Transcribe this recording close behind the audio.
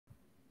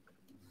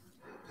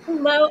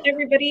Hello,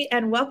 everybody,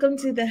 and welcome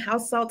to the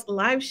House Salt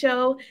live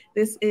show.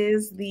 This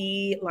is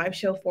the live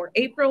show for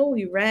April.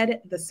 We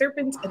read The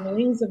Serpent and the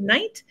Wings of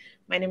Night.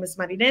 My name is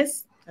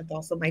Marines. That's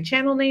also my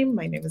channel name.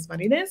 My name is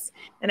Marines,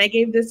 and I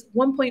gave this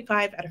 1.5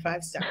 out of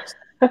 5 stars.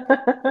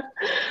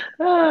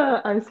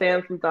 I'm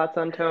Sam from Thoughts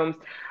on Tomes.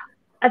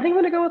 I think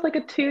I'm going to go with like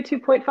a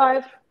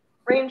 2.5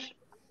 range.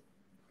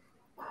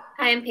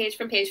 Hi, I'm Paige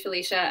from Paige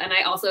Felicia, and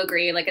I also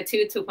agree, like a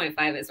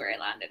 2.5 is where I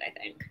landed, I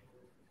think.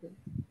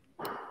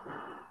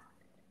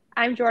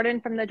 I'm Jordan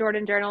from the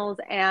Jordan Journals,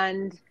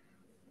 and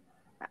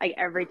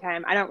every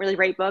time, I don't really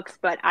rate books,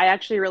 but I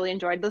actually really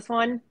enjoyed this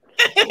one.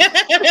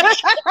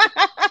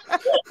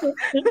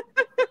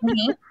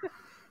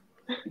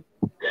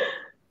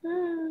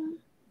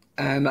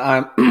 And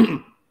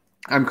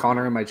I'm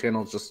Connor, and my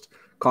channel is just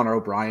Connor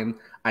O'Brien.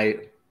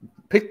 I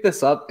picked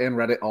this up and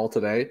read it all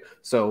today,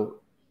 so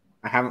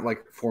I haven't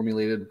like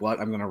formulated what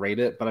I'm going to rate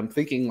it, but I'm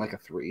thinking like a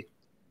 3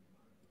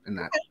 in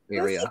that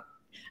area.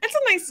 That's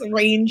a nice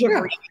range of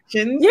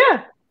reactions.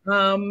 Yeah.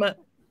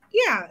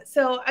 Yeah.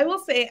 So I will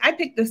say I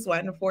picked this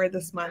one for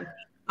this month.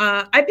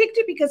 I picked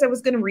it because I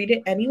was going to read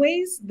it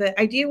anyways. The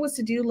idea was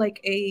to do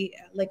like a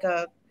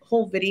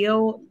whole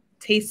video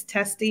taste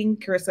testing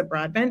Carissa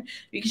Broadbent,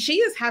 because she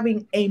is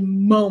having a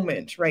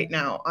moment right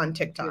now on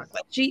TikTok.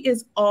 Like, she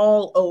is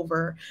all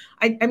over.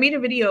 I made a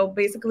video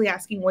basically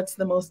asking what's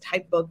the most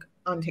hype book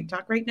on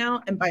TikTok right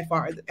now, and by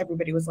far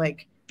everybody was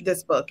like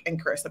this book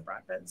and Carissa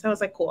Broadbent. So I was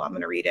like, cool, I'm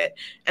gonna read it.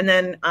 And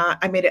then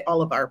I made it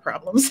all of our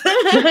problems. So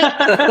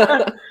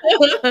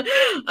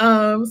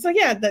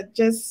yeah,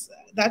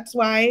 that's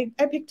why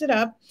I picked it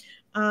up.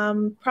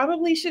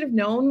 Probably should have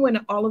known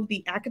when all of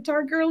the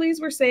ACOTAR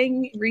girlies were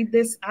saying read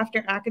this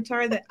after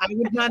ACOTAR that I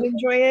would not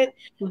enjoy it.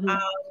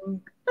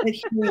 But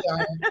here we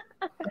are.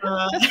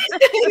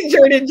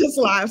 Jordan just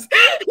laughs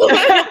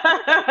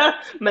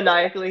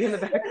maniacally in the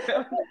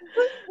background.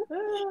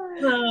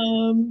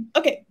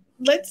 Okay,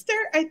 let's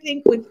start, I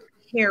think, with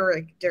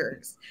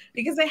characters,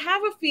 because I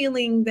have a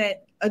feeling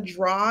that a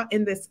draw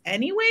in this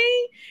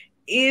anyway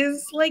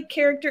is like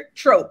character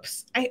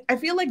tropes. I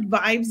feel like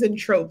vibes and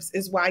tropes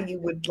is why you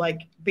would like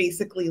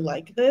basically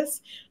like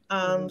this.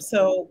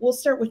 So we'll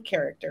start with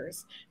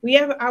characters. We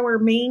have our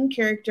main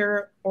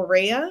character,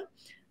 Aurea.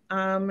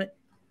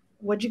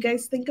 What'd you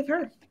guys think of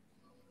her?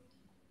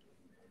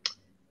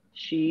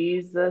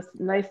 She's a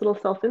nice little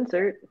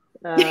self-insert.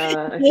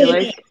 I feel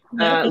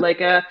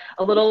like a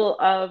little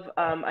of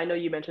I know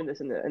you mentioned this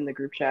in the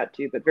group chat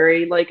too, but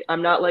very like,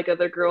 I'm not like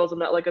other girls, I'm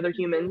not like other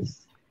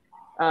humans.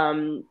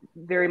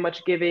 Very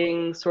much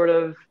giving sort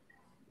of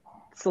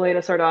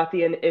Selena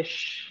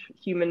Sardathian-ish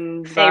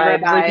human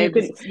favorite vibes.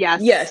 Like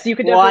yes, you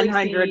could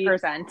definitely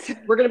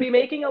 100%. We're going to be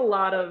making a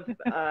lot of,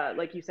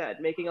 like you said,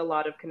 making a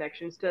lot of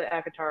connections to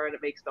ACOTAR, and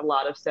it makes a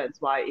lot of sense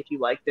why, if you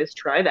like this,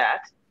 try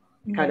that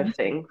kind of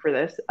thing for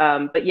this.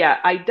 But yeah,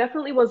 I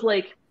definitely was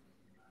like,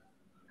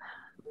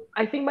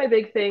 I think my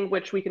big thing,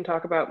 which we can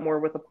talk about more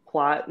with a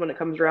plot when it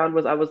comes around,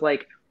 was I was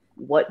like,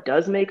 what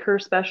does make her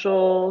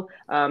special?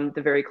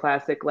 The very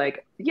classic,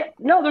 like, yeah,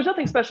 no, there's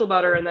nothing special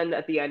about her. And then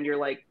at the end, you're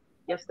like,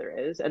 yes, there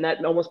is. And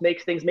that almost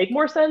makes things make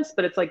more sense.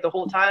 But it's like the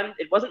whole time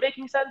it wasn't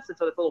making sense. And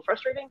so it's a little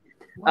frustrating.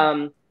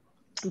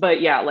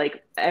 But yeah,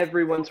 like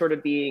everyone sort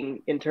of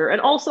being into her. And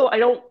also,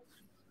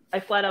 I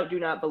flat out do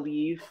not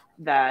believe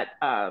that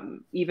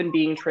even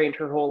being trained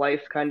her whole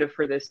life kind of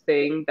for this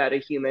thing, that a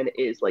human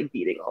is like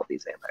beating all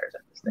these vampires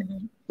at this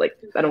thing. Like,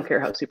 I don't care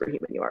how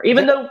superhuman you are.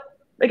 Even though,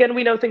 again,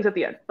 we know things at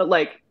the end. But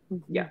like,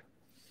 yeah,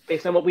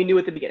 based on what we knew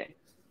at the beginning.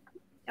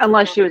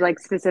 Unless she was like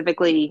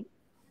specifically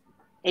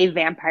a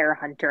vampire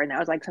hunter, and that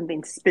was like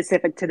something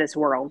specific to this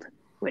world,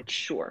 which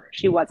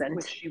she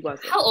wasn't.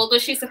 How old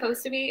was she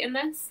supposed to be in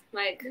this?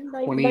 Like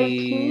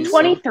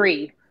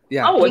 23.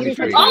 Yeah. Oh,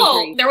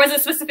 there was a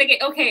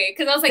specific, okay,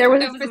 because I was like, there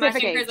was I was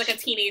imagining her as like a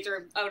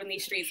teenager out in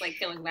these streets, like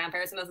killing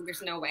vampires, and I was like,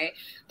 there's no way.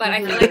 But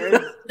I feel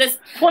like this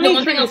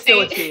 23 is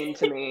still a teen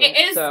to me. It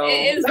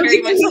is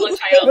very much still a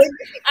child.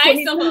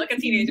 I still feel like a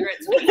teenager at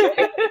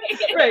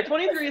 23. Right,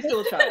 23 is still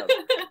a child.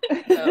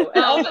 So,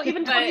 and also,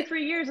 even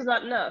 23 years is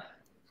not enough.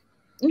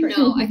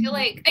 No, I feel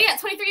like, yeah,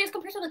 23 years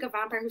compared to like a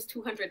vampire who's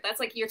 200. That's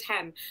like year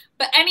 10.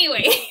 But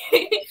anyway,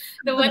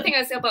 the one thing I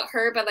would say about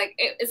her, but like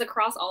it is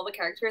across all the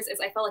characters, is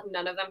I felt like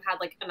none of them had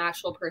like an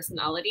actual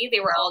personality. They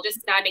were all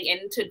just standing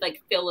in to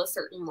like fill a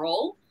certain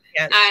role.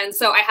 Yes. And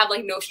so I had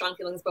like no strong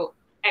feelings about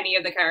any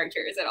of the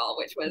characters at all,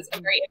 which was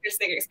a very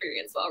interesting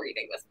experience while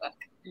reading this book.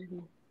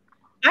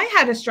 I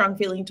had a strong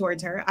feeling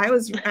towards her. It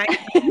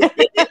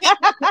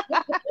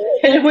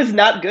was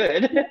not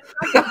good.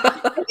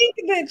 I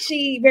think that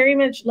she very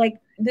much, like,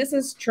 this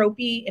is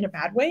tropey in a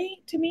bad way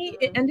to me.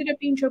 It ended up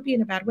being tropey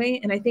in a bad way.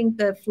 And I think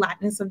the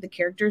flatness of the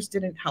characters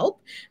didn't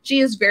help. She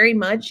is very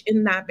much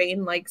in that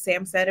vein, like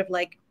Sam said, of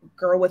like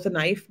girl with a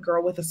knife,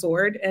 girl with a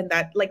sword. And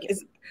that like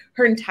is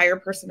her entire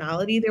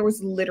personality. There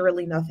was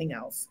literally nothing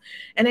else.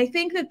 And I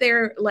think that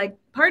they're like,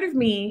 part of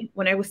me,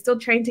 when I was still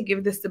trying to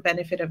give this the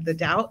benefit of the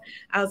doubt,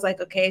 I was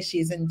like, okay,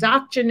 she's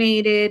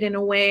indoctrinated in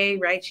a way,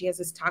 right? She has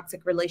this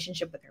toxic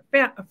relationship with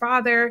her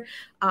father.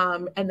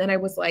 And then I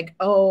was like,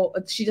 oh,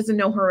 she doesn't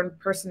know her own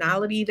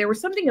personality. There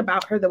was something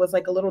about her that was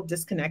like a little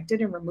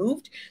disconnected and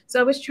removed. So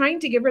I was trying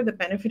to give her the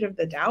benefit of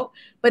the doubt,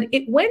 but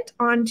it went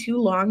on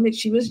too long that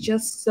she was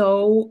just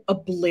so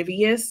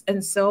oblivious.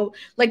 And so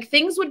like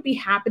things would be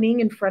happening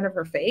in front of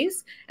her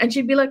face and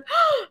she'd be like,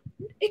 oh,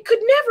 it could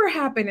never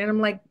happen. And I'm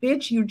like,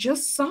 bitch, you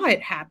just saw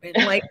it happen.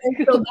 Like,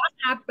 and so that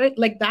happened,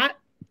 like that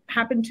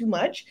happened too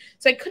much.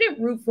 So I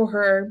couldn't root for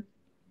her.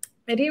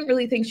 I didn't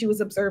really think she was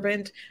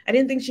observant. I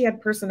didn't think she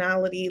had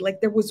personality.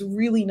 Like there was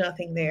really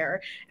nothing there.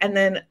 And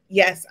then,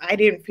 yes, I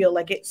didn't feel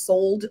like it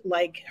sold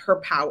like her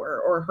power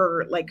or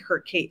her, like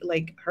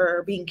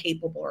her being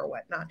capable or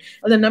whatnot.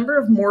 And the number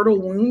of mortal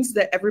wounds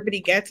that everybody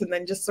gets and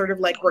then just sort of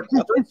like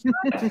recovers.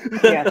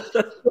 Yeah.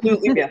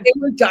 Absolutely. Yeah. They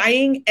were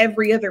dying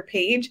every other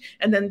page.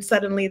 And then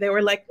suddenly they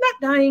were like,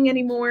 not dying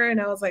anymore. And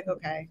I was like,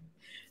 okay.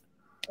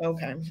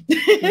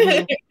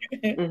 Mm-hmm.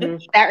 Mm-hmm.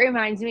 That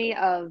reminds me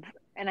of,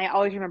 and I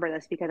always remember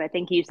this because I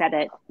think you said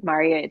it,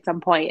 Maria, at some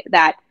point,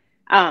 that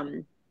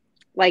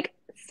like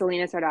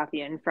Selena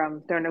Sardofian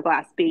from Throne of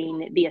Glass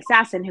being the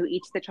assassin who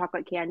eats the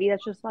chocolate candy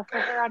that's just left for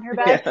her on her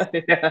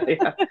bed.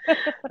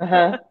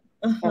 Yeah.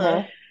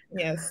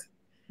 Yes.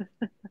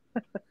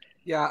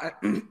 Yeah,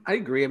 I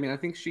agree. I mean, I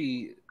think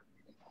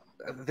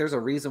there's a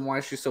reason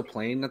why she's so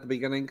plain at the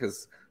beginning,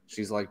 because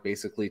she's like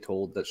basically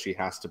told that she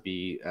has to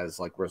be as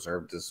like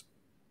reserved as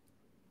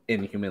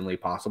inhumanly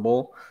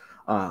possible.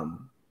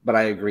 But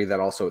I agree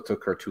that also it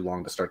took her too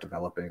long to start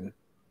developing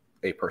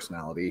a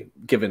personality,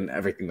 given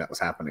everything that was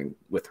happening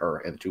with her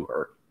and to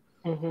her.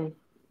 Mm-hmm.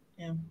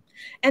 Yeah.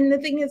 And the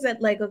thing is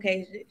that, like,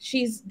 okay,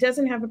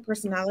 doesn't have a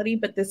personality,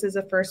 but this is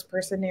a first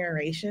person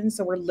narration.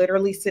 So we're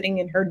literally sitting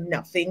in her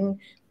nothing,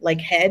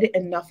 like, head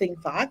and nothing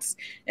thoughts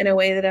in a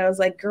way that I was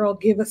like, girl,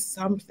 give us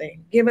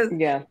something. Give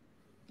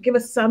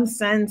us some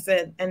sense.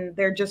 And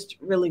there just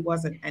really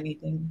wasn't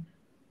anything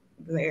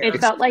there. It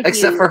felt like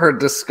except for her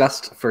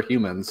disgust for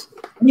humans.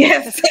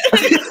 Yes.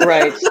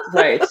 Right.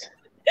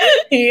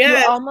 Yeah.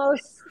 You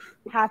almost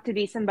have to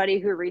be somebody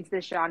who reads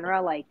this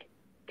genre like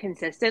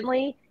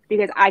consistently,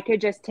 because I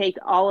could just take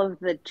all of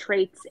the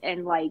traits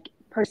and like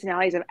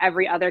personalities of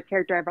every other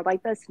character ever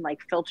like this and like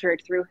filter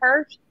it through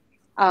her.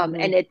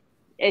 And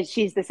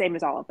she's the same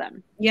as all of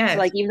them. Yeah. So,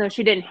 like, even though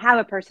she didn't have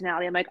a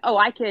personality, I'm like, oh,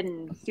 I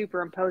can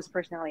superimpose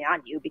personality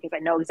on you because I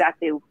know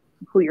exactly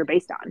who you're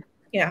based on.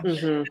 Yeah.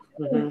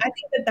 Mm-hmm. Mm-hmm. I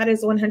think that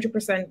is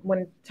 100%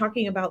 when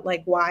talking about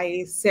like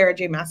why Sarah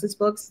J. Maas's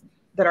books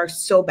that are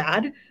so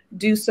bad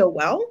do so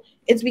well.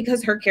 It's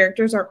because her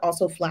characters are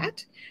also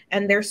flat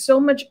and there's so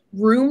much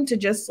room to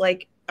just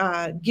like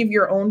give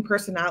your own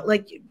personality.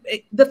 Like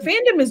the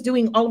fandom is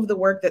doing all of the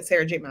work that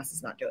Sarah J. Maas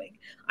is not doing.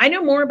 I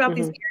know more about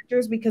these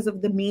characters because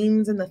of the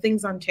memes and the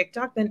things on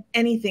TikTok than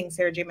anything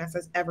Sarah J. Maas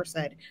has ever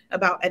said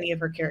about any of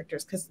her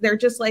characters, because they're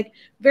just like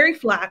very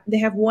flat. They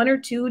have one or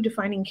two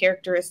defining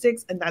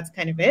characteristics and that's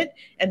kind of it.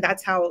 And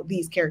that's how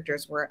these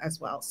characters were as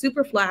well.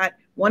 Super flat,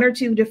 one or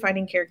two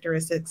defining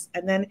characteristics.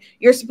 And then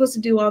you're supposed to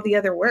do all the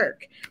other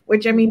work,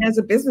 which I mean, as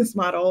a business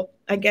model,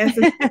 I guess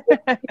you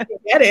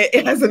get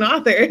it as an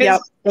author.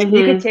 Yep. Mm-hmm.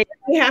 You could take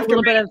You have a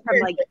little bit to from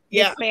like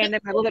this fandom,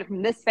 a little bit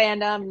from this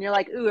fandom, and you're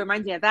like, ooh, it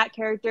reminds me of that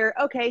character.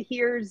 Okay,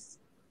 here's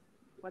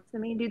what's the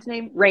main dude's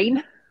name?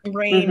 Rain.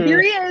 Mm-hmm.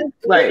 Here he is.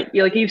 Right.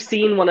 You've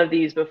seen one of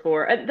these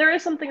before. And there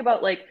is something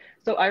about like,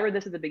 so I read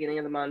this at the beginning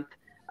of the month.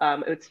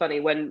 It's funny,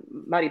 when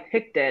Maddie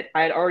picked it,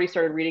 I had already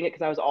started reading it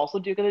because I was also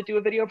going to do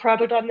a video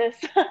project on this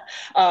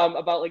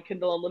about like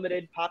Kindle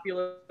Unlimited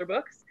popular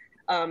books.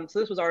 So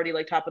this was already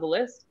like top of the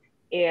list.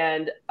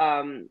 And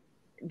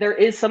there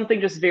is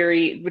something which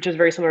is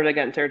very similar to,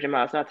 again, Sarah J.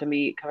 Maas, not to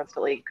me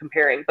constantly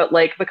comparing, but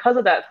like because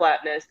of that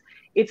flatness,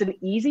 it's an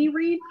easy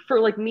read for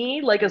like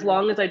me, like as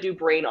long as I do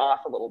brain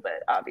off a little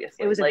bit,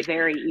 obviously. It was like, a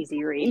very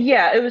easy read.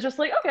 Yeah, it was just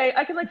like, okay,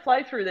 I can like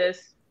fly through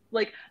this.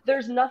 Like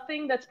there's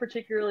nothing that's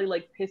particularly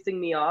like pissing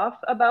me off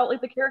about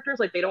like the characters.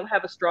 Like they don't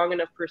have a strong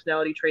enough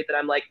personality trait that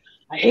I'm like,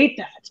 I hate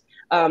that.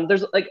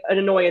 There's like an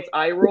annoyance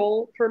eye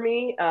roll for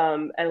me,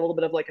 and a little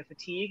bit of like a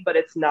fatigue, but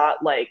it's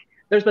not like,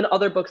 there's been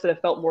other books that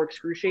have felt more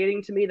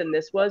excruciating to me than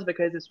this was,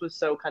 because this was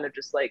so kind of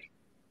just like,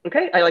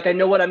 okay, I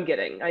know what I'm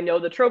getting. I know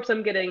the tropes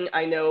I'm getting.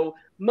 I know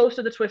most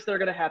of the twists that are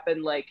going to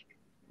happen. Like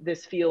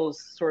this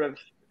feels sort of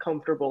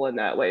comfortable in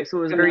that way. So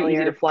it was very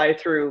easy to fly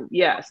through.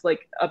 Yes.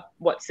 Like a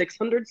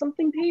 600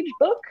 something page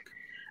book.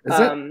 Is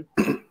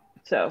it?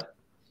 So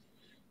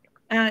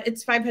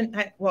it's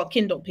 500. Well,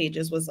 Kindle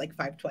pages was like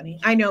 520.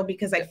 I know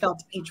because I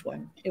felt each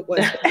one. It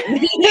was.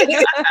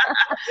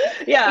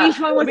 Yeah. Each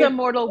one was a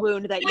mortal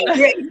wound that you.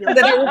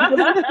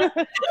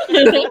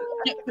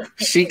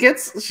 She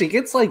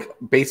gets like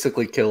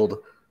basically killed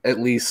at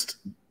least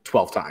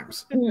 12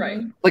 times.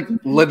 Right. Like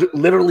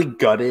literally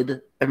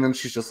gutted, and then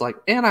she's just like,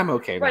 and I'm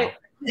okay now. Right.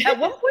 At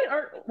one point,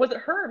 was it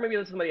her or maybe it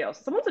was somebody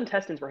else? Someone's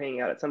intestines were hanging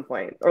out at some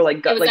point, or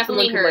like gut. It was like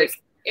definitely someone hers.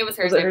 Could, it was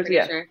hers. Was it I'm hers? pretty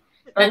Yeah. sure.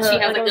 And she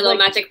has and like a little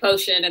magic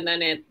potion, and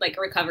then it like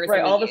recovers.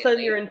 Right. All of a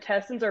sudden, your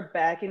intestines are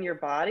back in your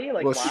body.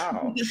 Like,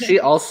 wow. She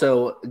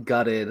also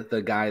gutted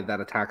the guy that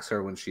attacks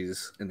her when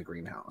she's in the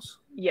greenhouse.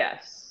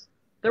 Yes.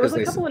 There was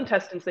a couple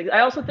intestines things. I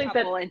also think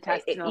that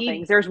intestinal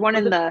things. There's one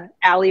in the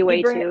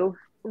alleyway too.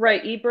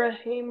 Right,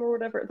 Ibrahim or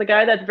whatever. The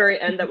guy at the very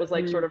end that was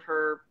like sort of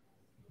her.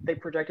 They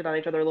projected on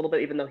each other a little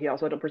bit, even though he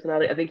also had no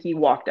personality. I think he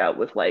walked out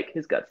with like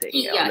his guts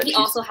hanging out. Yeah, he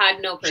also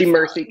had no personality. She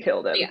mercy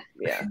killed him.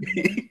 Yeah.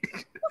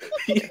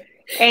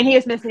 And he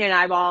was missing an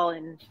eyeball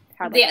and.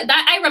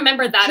 That I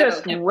remember that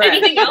just about him.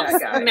 Anything else?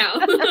 No.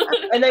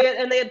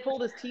 and they had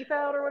pulled his teeth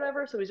out or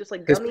whatever, so he's just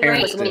like his gummy.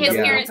 parents, like, his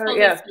parents pulled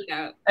his teeth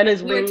out. And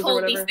his we wings were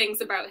told or these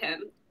things about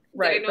him.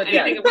 Right, but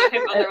anything about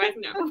him otherwise,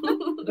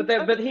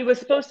 no. but he was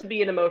supposed to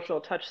be an emotional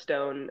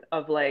touchstone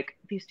of like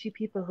these two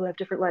people who have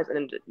different lives,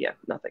 and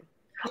nothing.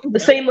 The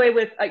same way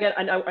with again,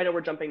 I know we're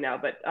jumping now,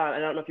 but I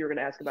don't know if you were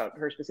going to ask about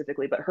her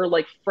specifically, but her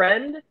like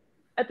friend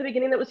at the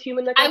beginning that was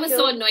human. That I was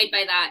so annoyed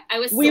by that.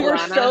 We were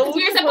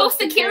supposed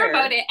to care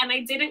about it, and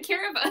I didn't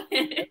care about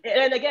it.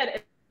 And again,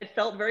 it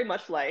felt very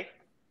much like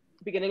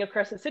the beginning of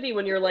Crescent City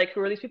when you're like,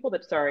 who are these people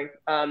that? Sorry,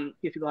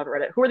 if people haven't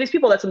read it, who are these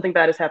people that something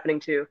bad is happening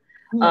to?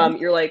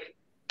 You're like,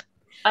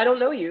 I don't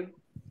know you.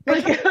 I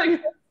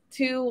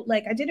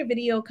did a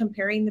video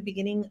comparing the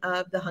beginning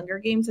of the Hunger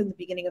Games and the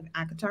beginning of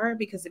ACOTAR,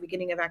 because the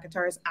beginning of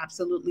ACOTAR is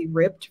absolutely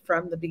ripped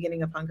from the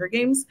beginning of Hunger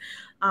Games.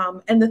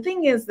 And the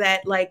thing is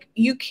that like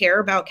you care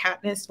about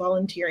Katniss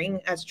volunteering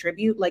as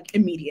tribute like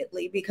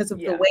immediately because of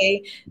the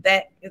way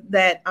that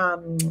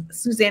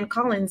Suzanne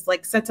Collins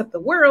like sets up the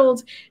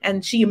world,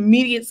 and she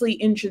immediately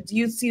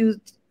introduces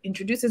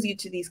you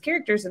to these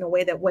characters in a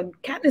way that when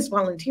Katniss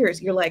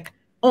volunteers, you're like,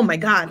 oh my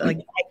God, like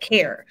I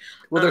care.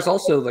 Well, there's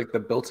also like the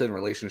built-in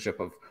relationship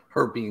of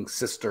her being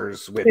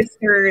sisters with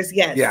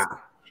yes. Yeah.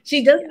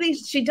 She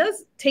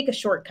does take a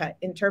shortcut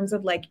in terms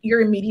of like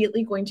you're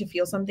immediately going to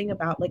feel something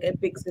about like a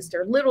big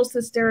sister, little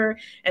sister,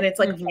 and it's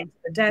like the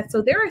death.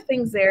 So there are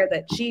things there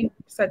that she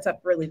sets up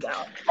really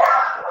well.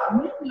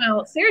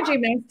 Meanwhile, Sarah J.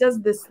 Maas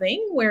does this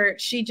thing where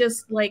she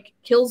just like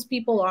kills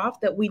people off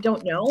that we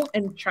don't know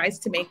and tries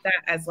to make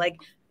that as like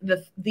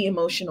the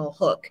emotional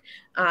hook.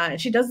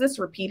 She does this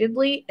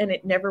repeatedly and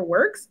it never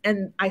works.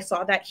 And I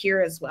saw that here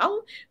as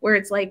well, where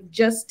it's like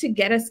just to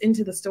get us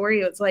into the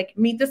story, it's like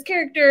meet this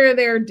character,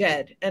 they're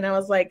dead. And I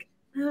was like,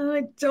 oh,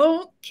 I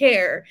don't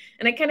care.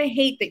 And I kind of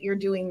hate that you're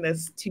doing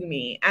this to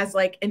me as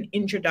like an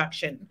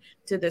introduction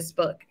to this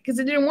book because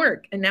it didn't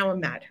work. And now I'm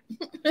mad.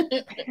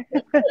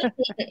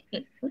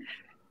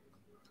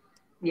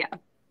 Yeah.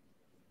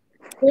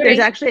 There's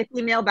actually a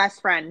female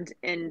best friend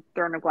in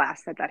Throne of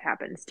Glass that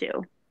happens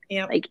to.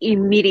 Yeah. Like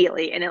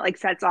immediately. And it like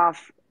sets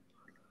off,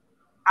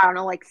 I don't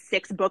know, like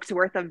 6 books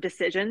worth of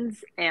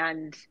decisions.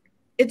 And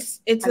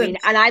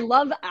I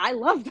love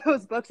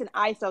those books. And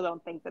I still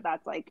don't think that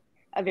that's like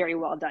a very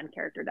well done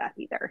character death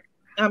either.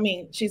 I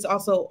mean, she's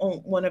also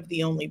one of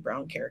the only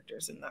brown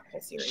characters in that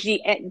whole series.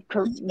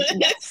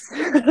 Yes.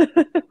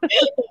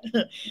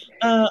 Okay.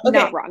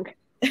 Not wrong.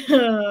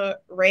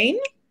 Rain,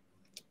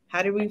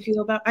 how do we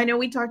feel about? I know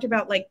we talked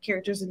about like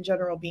characters in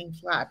general being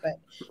flat, but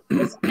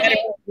was it better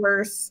or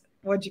worse?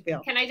 What'd you feel?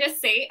 Can I just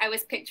say, I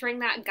was picturing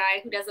that guy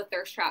who does the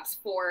thirst traps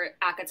for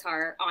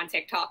ACOTAR on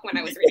TikTok when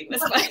I was reading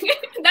this book.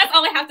 That's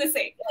all I have to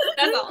say.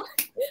 That's all.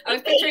 I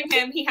was picturing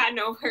him. He had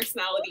no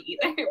personality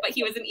either, but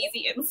he was an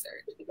easy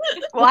insert.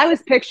 Well, I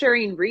was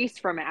picturing Reese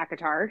from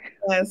ACOTAR.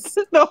 Yes.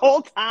 The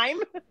whole time.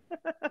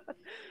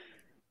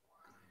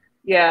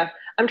 Yeah.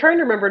 I'm trying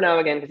to remember now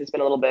again, because it's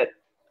been a little bit,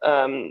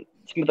 some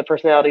of the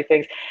personality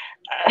things.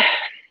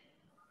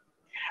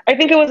 I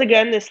think it was,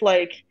 again, this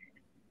like,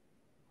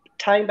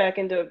 tying back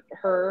into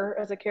her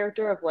as a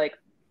character of like,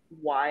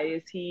 why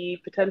is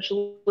he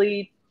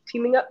potentially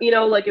teaming up? You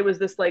know, like it was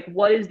this like,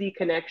 what is the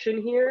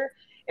connection here?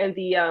 And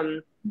the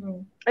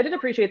I did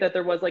appreciate that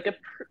there was like I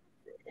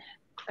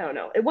don't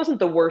know, it wasn't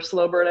the worst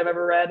slow burn I've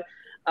ever read,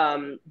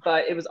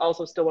 but it was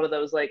also still one of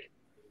those like,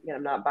 yeah,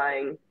 I'm not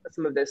buying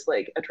some of this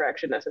like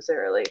attraction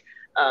necessarily,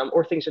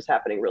 or things just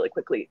happening really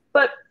quickly.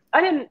 But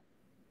I didn't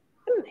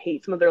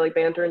hate some of their like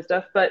banter and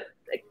stuff, but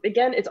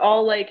again, it's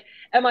all like,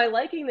 am I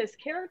liking this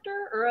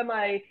character or am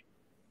I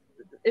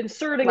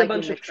inserting a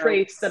bunch of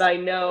traits that I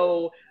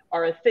know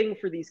are a thing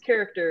for these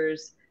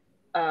characters?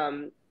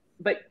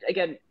 But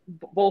again,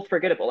 both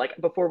forgettable. Like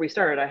before we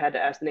started, I had to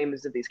ask the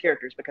names of these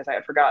characters because I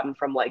had forgotten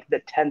from like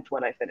the 10th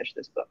when I finished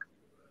this book.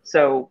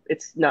 So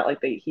it's not like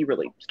he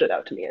really stood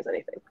out to me as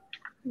anything.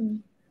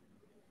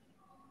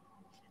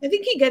 I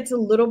think he gets a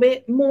little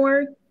bit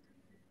more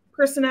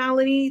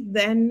personality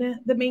than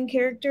the main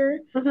character,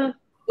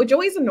 which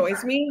always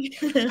annoys me.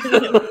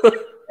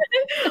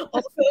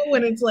 Also,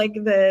 when it's like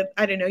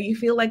I don't know, you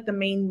feel like the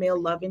main male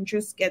love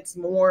interest gets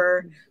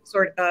more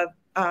sort of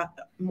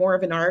more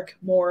of an arc,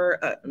 more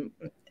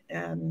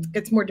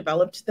gets more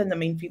developed than the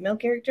main female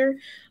character.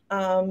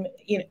 When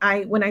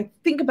I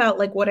think about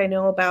like what I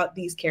know about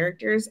these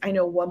characters, I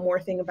know one more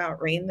thing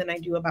about Rain than I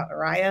do about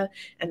Araya,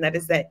 and that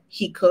is that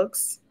he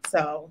cooks.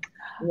 So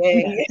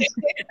yeah,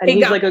 and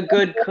he's like a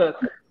good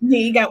cook.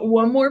 He got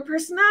one more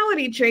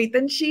personality trait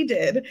than she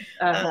did.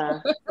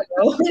 But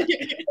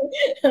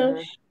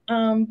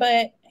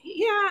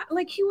yeah,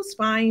 like he was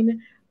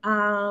fine.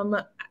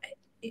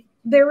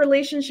 Their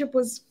relationship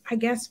was, I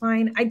guess,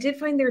 fine. I did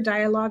find their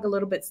dialogue a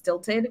little bit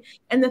stilted.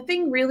 And the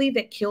thing really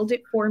that killed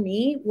it for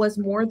me was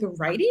more the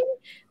writing,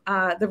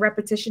 the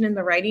repetition in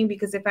the writing,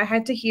 because if I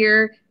had to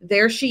hear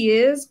 "there she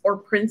is" or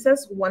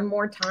 "princess" one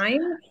more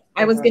time,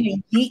 I was going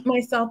to yeet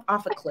myself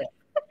off a cliff.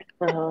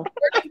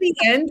 At the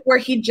end, where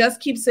he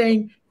just keeps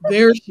saying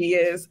 "there she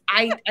is,"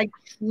 I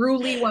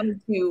truly wanted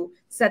to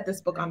set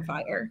this book on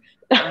fire.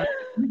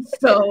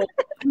 So,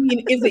 I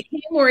mean, is it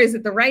him or is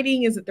it the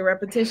writing? Is it the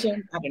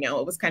repetition? I don't know.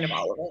 It was kind of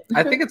all of it.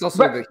 I think it's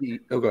also that he.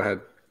 Oh, go ahead.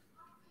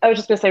 I was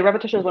just gonna say,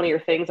 repetition is one of your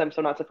things. I'm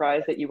so not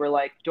surprised that you were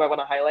like, "Do I want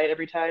to highlight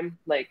every time?"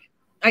 Like,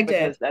 I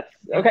did. That's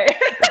okay.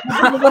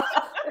 I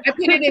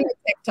put it in the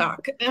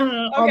TikTok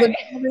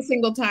every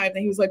single time that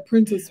he was like,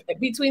 "Princess."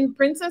 Between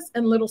Princess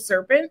and Little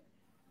Serpent,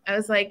 I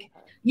was like,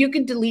 you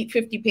could delete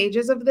 50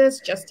 pages of this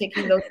just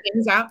taking those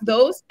things out,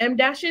 those M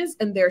dashes,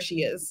 and there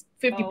she is.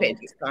 50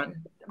 pages gone.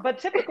 But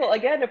typical,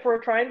 again, if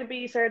we're trying to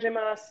be Sarah J.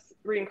 Maas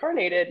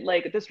reincarnated,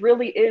 like this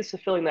really is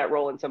fulfilling that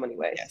role in so many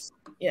ways.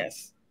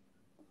 Yes.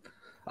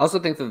 I also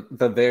think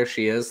the "there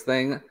she is"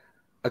 thing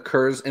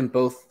occurs in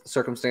both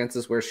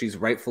circumstances where she's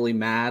rightfully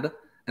mad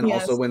and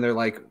also when they're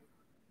like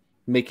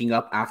making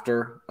up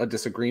after a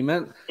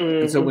disagreement.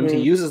 And so when he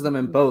uses them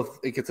in both,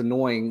 it gets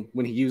annoying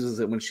when he uses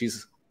it when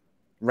she's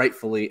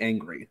rightfully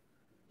angry.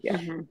 Yeah.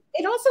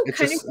 It also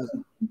kind of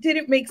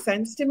didn't make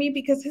sense to me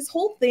because his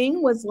whole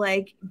thing was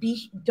like,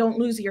 don't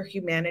lose your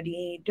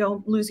humanity.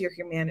 Don't lose your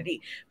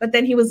humanity. But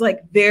then he was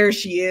like, there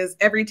she is.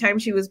 Every time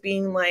she was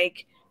being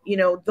like, you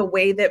know, the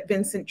way that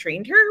Vincent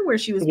trained her, where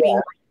she was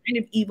being kind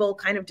of evil,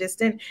 kind of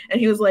distant.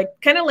 And he was like,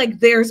 kind of like,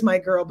 there's my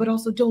girl, but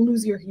also don't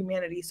lose your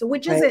humanity. So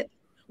which is it?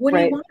 What do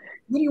you want?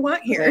 What do you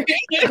want here?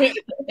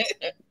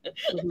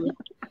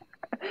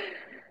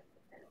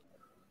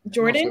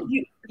 Jordan,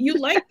 you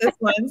like this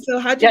one, so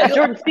how'd you feel?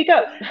 Jordan, speak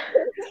up.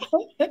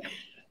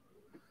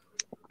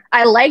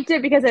 I liked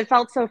it because it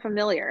felt so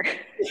familiar.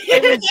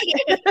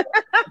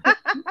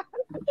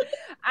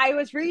 I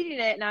was reading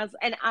it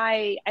and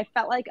I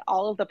felt like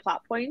all of the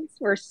plot points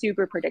were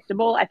super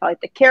predictable. I felt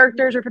like the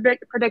characters were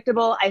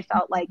predictable. I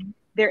felt like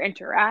their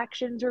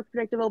interactions were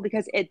predictable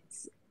because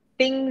it's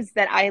things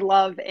that I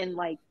love in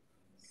like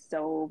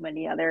so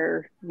many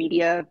other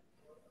media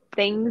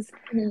things.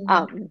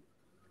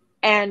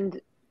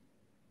 And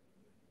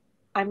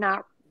I'm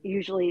not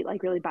usually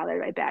like really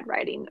bothered by bad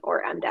writing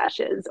or M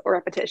dashes or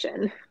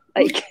repetition.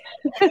 Like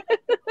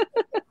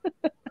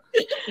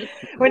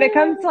when it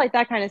comes to like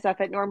that kind of stuff,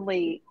 it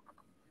normally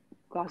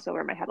gloss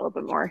over my head a little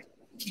bit more.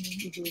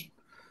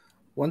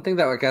 One thing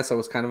that I guess I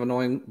was kind of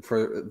annoying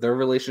for their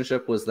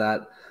relationship was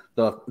that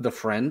the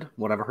friend,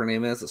 whatever her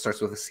name is, it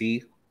starts with a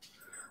C.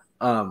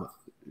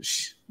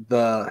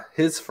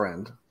 His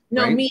friend.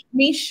 No, right?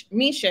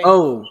 Misha.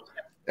 Oh,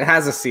 it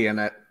has a C in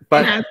it,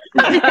 but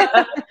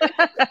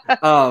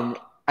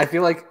I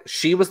feel like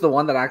she was the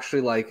one that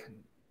actually like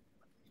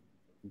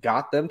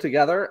got them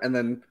together, and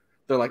then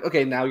they're like,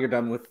 okay, now you're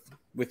done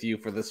with you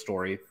for this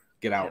story.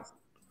 Get out.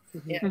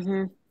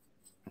 Well,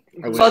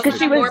 because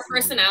she was more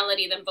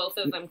personality than both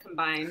of them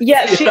combined.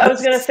 Yeah, I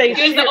was gonna say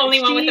she was the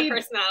only one with the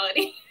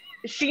personality.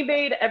 She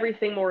made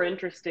everything more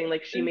interesting.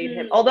 Like she made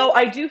him. Although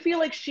I do feel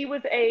like she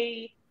was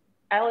a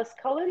Alice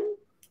Cullen.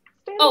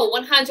 Oh,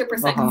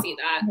 100% can see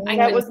that. I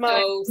that can was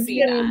my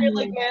see that.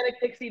 Like manic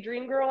pixie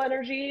dream girl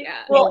energy.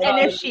 Yeah. Well, and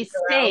if she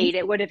stayed,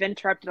 it would have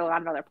interrupted a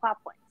lot of other plot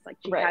points. Like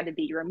she had to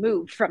be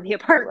removed from the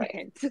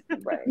apartment.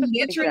 Right.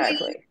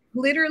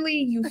 Literally,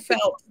 you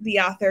felt the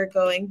author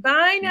going,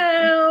 "Bye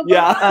now."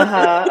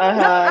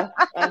 Yeah.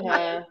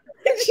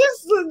 It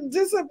just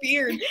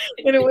disappeared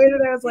in a way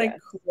that I was like,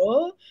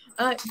 cool.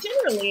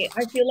 Generally,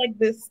 I feel like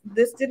this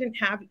didn't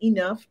have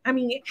enough. I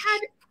mean, it had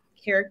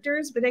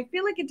characters, but I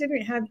feel like it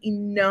didn't have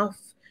enough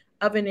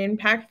of an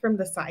impact from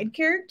the side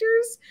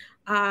characters.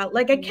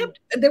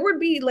 There would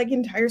be like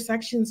entire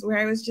sections where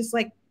I was just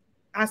like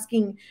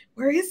asking,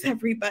 where is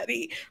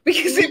everybody?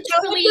 Because it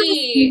felt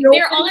like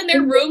they're all in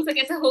their rooms like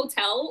it's a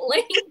hotel.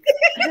 Like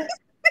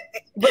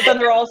but then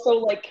they're also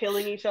like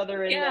killing each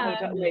other in the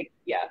hotel. Like,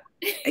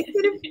 I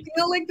didn't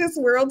feel like this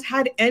world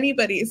had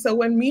anybody. So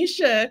when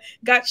Misha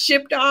got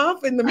shipped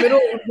off in the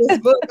middle of this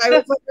book, I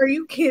was like, are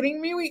you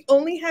kidding me? We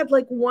only had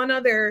like one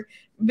other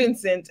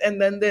Vincent and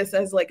then this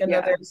as like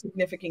another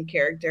significant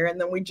character.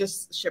 And then we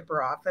just ship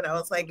her off. And I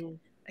was like,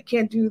 I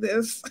can't do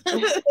this.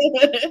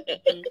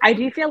 I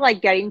do feel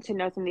like getting to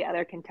know some of the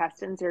other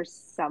contestants or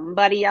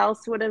somebody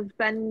else would have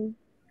been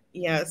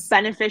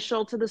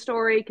beneficial to the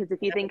story. Because if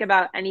you think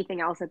about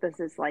anything else that this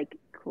is like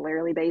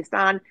clearly based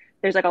on,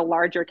 there's like a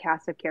larger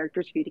cast of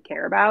characters for you to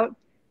care about.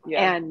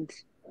 And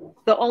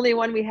the only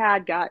one we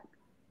had got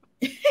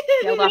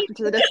Yelled off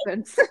into the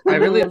distance. I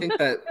really think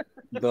that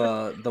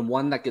the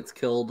one that gets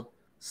killed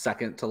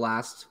second to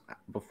last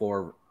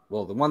before,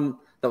 well, the one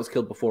that was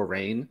killed before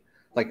Rain,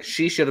 like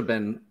she should have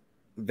been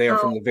there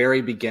from the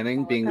very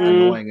beginning, being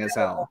annoying as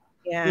hell.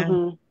 Yeah.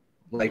 Mm-hmm.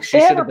 Like she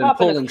should have been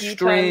pulling times,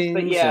 strings.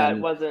 but yeah, it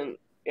wasn't.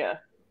 Yeah.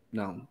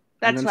 No.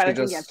 That's why I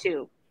think have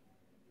two.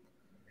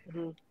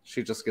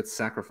 She just gets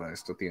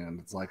sacrificed at the end.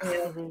 It's like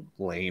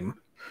lame.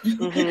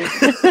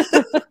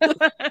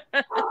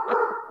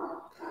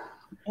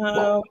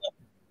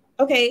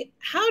 Okay,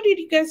 how did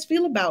you guys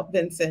feel about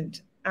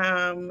Vincent?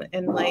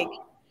 And like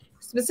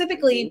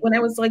specifically when I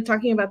was like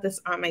talking about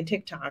this on my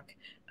TikTok,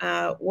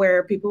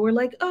 where people were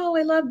like, "Oh,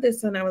 I love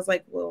this," and I was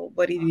like, "Well,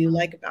 what do you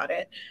like about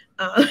it?"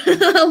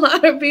 A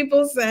lot of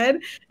people said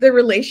the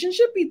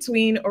relationship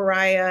between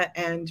Oriah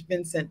and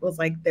Vincent was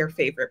like their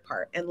favorite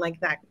part, and like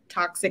that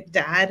toxic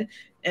dad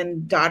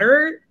and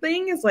daughter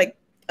thing is like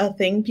a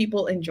thing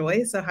people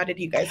enjoy. So how did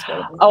you guys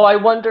feel? Oh, I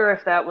wonder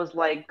if that was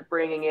like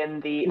bringing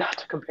in the, not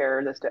to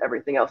compare this to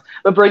everything else,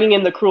 but bringing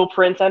in the Cruel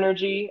Prince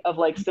energy of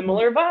like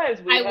similar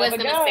vibes. We have a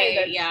guy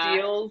that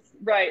steals,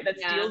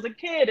 steals a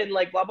kid and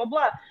like blah blah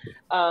blah.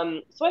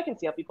 So I can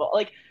see how people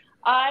like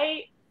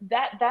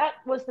that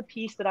was the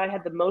piece that I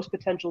had the most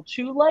potential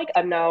to like.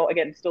 I'm now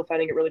again still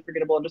finding it really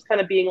forgettable and just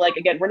kind of being like,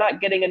 again, we're not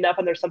getting enough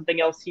and there's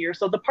something else here.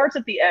 So the parts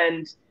at the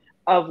end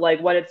of like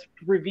when it's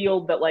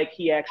revealed that like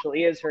he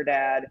actually is her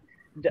dad,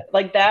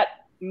 like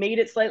that made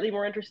it slightly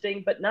more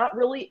interesting, but not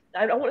really.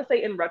 I don't want to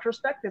say in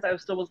retrospect, because I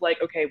still was like,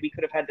 okay, we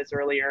could have had this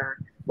earlier,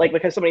 like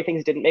because so many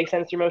things didn't make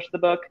sense through most of the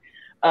book.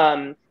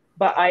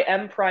 But I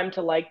am primed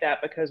to like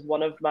that because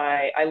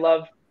I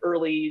love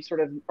early sort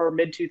of or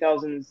mid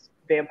 2000s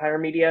vampire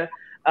media.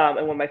 And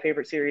one of my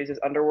favorite series is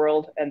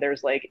Underworld, and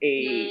there's like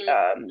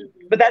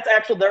but that's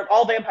actually, they're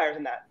all vampires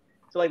in that,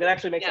 so like that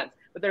actually makes sense.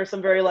 But there's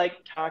some very like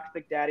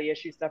toxic daddy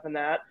issue stuff in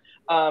that.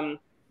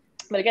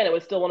 But again, it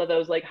was still one of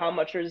those like, how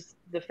much is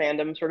the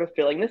fandom sort of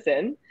filling this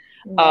in?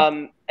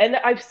 And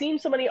I've seen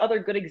so many other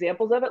good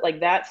examples of it, like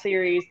that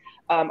series.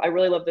 I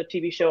really love the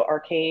TV show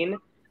Arcane,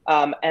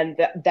 and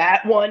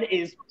that one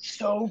is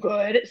so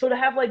good. So to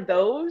have like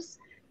those,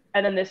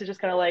 and then this is just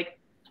kind of like,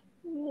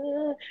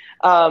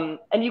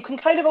 and you can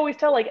kind of always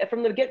tell like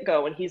from the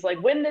get-go, and he's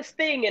like, win this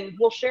thing and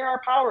we'll share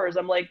our powers.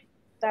 I'm like,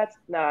 that's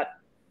not,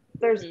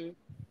 there's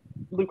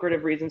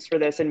lucrative reasons for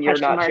this and you're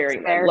not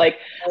sharing them. Like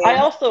I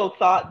also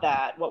thought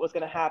that what was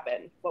going to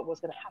happen was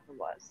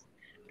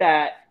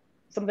that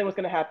something was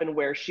going to happen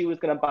where she was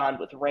going to bond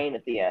with Rain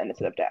at the end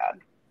instead of Dad,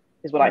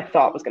 is what I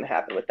thought was going to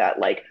happen with that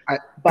like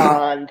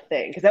bond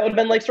thing, because that would have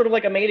been like sort of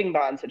like a mating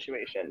bond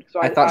situation.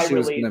 So I thought she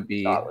was going to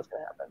be,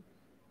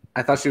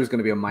 I thought she was going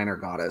to be a minor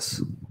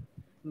goddess.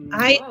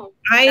 I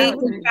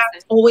in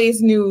fact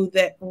always knew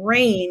that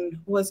Rain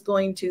was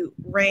going to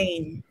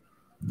reign.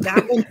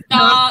 That was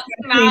not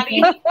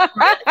Maddie.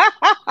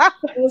 I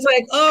was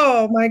like,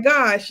 oh my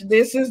gosh,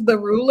 this is the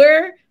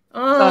ruler.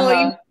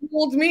 Oh, he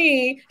fooled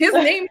me. His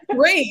name's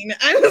Rain.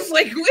 I was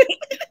like,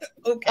 wait,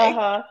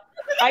 okay.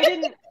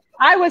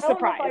 I was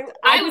surprised.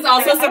 I was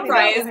also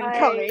surprised.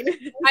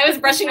 I was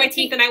brushing my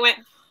teeth and I went,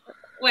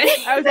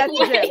 I was at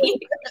the gym.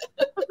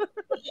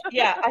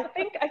 Yeah, I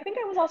think I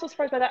was also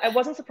surprised by that. I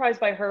wasn't surprised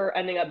by her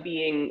ending up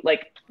being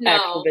like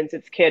actual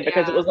Vincent's kid,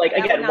 because it was like,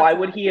 again, why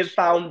would he have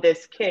found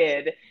this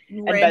kid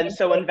and been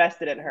so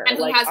invested in her? And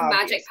who like, has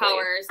magic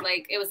powers?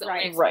 Like it was the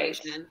only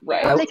explanation.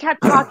 Right. They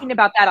kept talking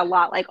about that a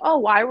lot. Like, oh,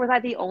 why was I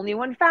the only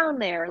one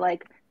found there?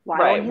 Like,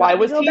 why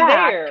was he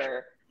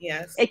there?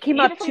 Yes, it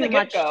came up too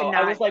much.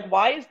 I was like,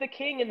 why is the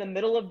king in the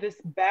middle of this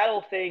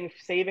battle thing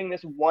saving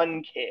this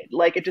one kid?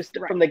 Like, it just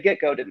from the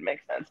get-go didn't make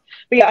sense.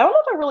 But yeah, I don't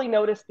know if I really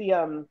noticed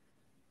the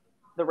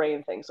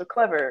Rain thing. So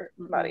clever,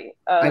 Maddie.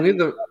 I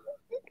knew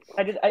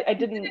I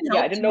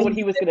didn't know what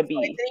he was gonna be.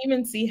 I didn't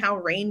even see how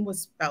Rain was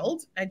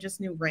spelled. I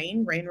just knew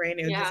Rain. It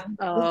was just,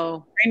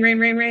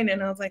 Rain,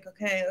 and I was like,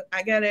 okay,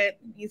 I get it.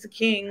 He's a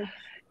king.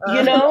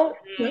 You know,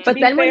 but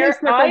then when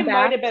I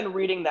might have been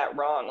reading that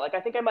wrong. Like, I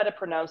think I might have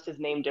pronounced his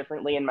name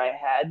differently in my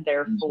head.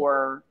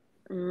 Therefore,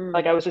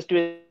 like I was just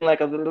doing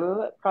like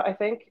a, I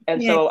think,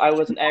 and so I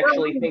wasn't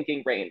actually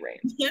thinking Rain.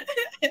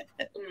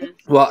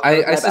 Well,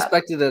 I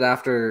suspected it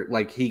after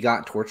like he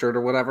got tortured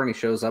or whatever, and he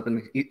shows up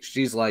and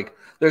she's like,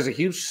 "There's a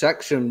huge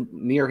section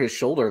near his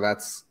shoulder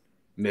that's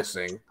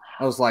missing."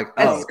 I was like,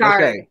 "Oh,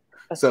 okay."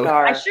 So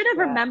I should have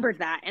remembered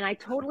that, and I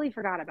totally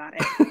forgot about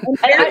it.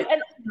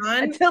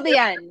 Until the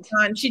end,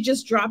 she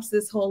just drops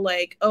this whole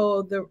like,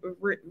 oh, the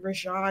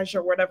Rajaj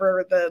or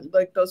whatever the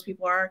like those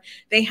people are.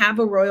 They have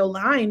a royal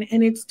line,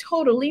 and it's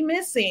totally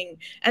missing.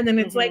 And then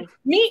it's like,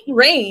 meet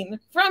Rain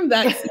from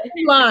that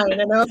same line,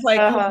 and I was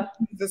like, oh,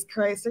 Jesus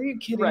Christ, are you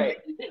kidding me?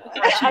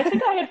 I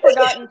think I had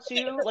forgotten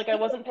too. Like, I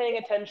wasn't paying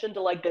attention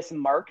to like this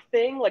mark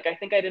thing. Like, I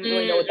think I didn't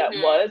really know what that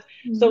was.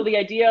 So the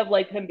idea of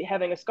like him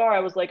having a scar, I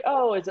was like,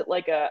 oh, is it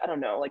like a, I don't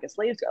know, like a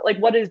slave scar? Like,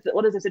 what is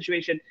the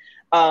situation?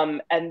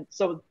 And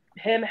so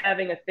him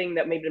having a thing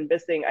that made him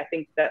missing, I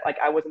think that like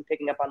I wasn't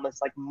picking up on this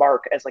like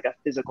mark as like a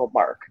physical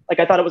mark. Like,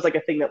 I thought it was like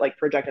a thing that like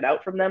projected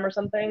out from them or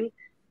something.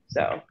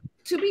 So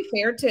to be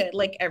fair to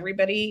like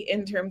everybody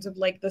in terms of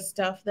like the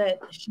stuff that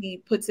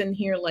she puts in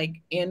here, like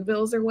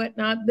anvils or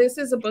whatnot, this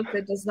is a book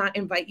that does not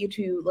invite you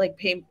to like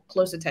pay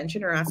close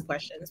attention or ask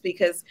questions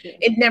because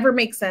it never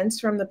makes sense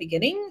from the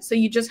beginning. So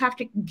you just have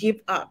to give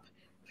up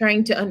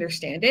trying to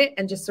understand it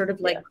and just sort of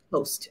like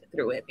coast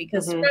through it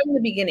because from the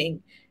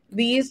beginning,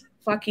 these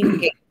fucking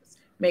games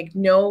make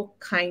no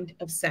kind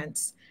of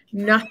sense.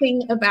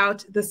 Nothing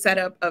about the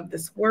setup of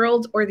this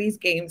world or these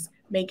games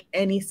make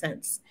any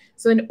sense.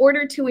 So in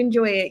order to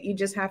enjoy it, you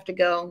just have to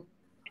go.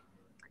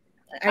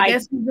 I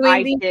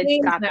did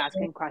stop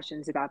asking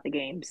questions about the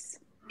games.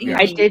 Yeah.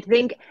 I did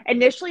think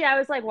initially I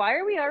was like, why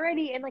are we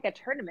already in like a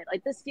tournament?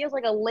 Like this feels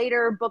like a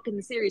later book in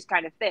the series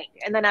kind of thing.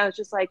 And then I was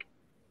just like,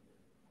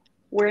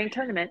 we're in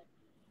tournament.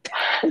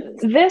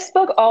 This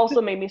book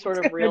also made me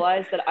sort of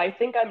realize that I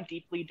think I'm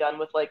deeply done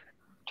with like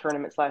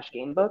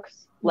tournament/game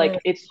books. Like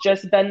it's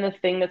just been the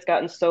thing that's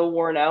gotten so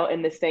worn out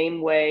in the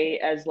same way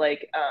as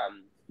like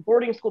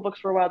boarding school books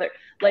for a while there.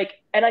 Like,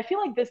 and I feel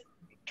like this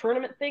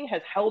tournament thing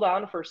has held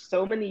on for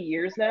so many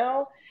years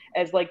now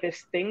as like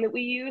this thing that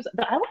we use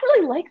that I don't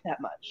really like that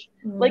much.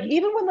 Like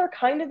even when they're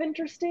kind of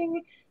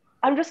interesting,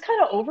 I'm just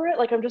kind of over it.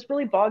 Like I'm just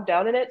really bogged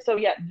down in it. So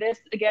yeah, this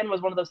again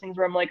was one of those things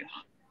where I'm like,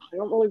 I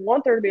don't really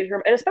want there to be a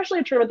tournament, and especially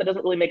a tournament that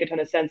doesn't really make a ton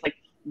of sense. Like,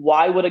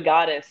 why would a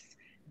goddess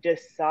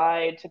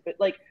decide to put,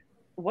 like,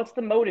 what's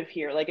the motive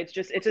here? Like, it's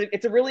just, it's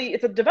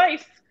a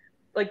device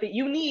like that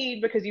you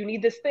need because you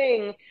need this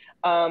thing.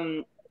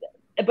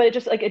 But it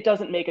just like, it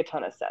doesn't make a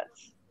ton of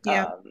sense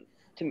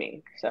to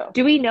me. So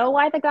do we know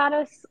why the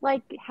goddess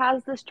like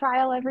has this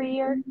trial every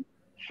year?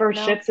 For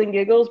shits and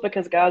giggles,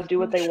 because gods do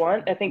what they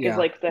want, I think is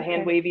like the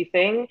hand wavy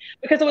thing.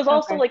 Because it was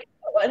also like,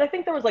 and I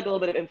think there was like a little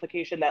bit of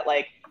implication that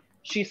like,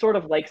 she sort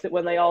of likes it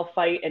when they all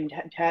fight, and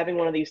having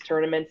one of these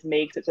tournaments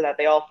makes it so that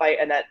they all fight,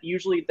 and that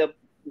usually the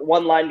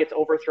one line gets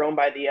overthrown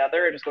by the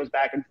other. It just goes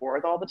back and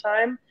forth all the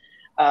time.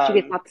 She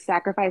gets lots of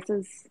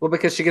sacrifices. Well,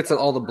 because she gets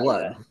all the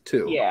blood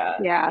too. Yeah.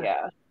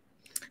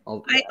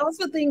 I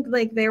also think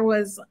like there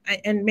was,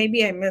 and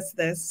maybe I missed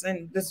this,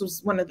 and this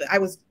was one of the, I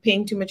was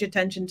paying too much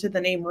attention to the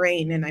name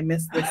Rain, and I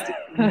missed this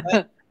too,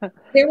 but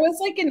there was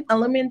like an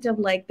element of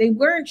like they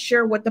weren't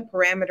sure what the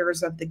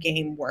parameters of the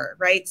game were,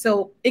 right?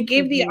 So it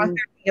gave the author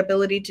the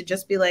ability to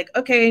just be like,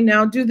 okay,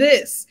 now do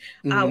this,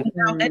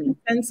 without any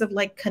sense of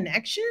like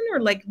connection or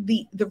like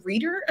the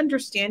reader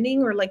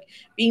understanding or like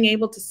being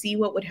able to see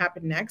what would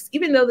happen next.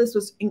 Even though this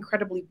was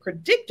incredibly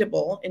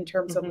predictable in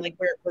terms of like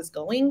where it was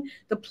going,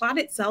 the plot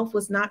itself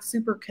was not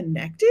super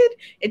connected.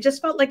 It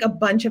just felt like a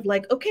bunch of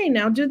like, okay,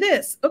 now do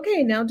this,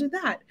 okay, now do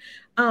that.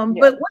 But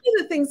one of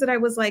the things that I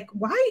was like,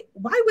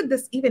 why would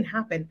this even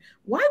happen?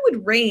 Why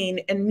would Rain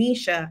and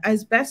Misha,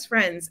 as best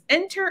friends,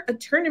 enter a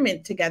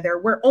tournament together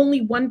where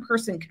only one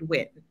person could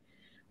win?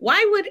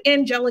 Why would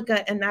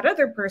Angelica and that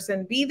other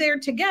person be there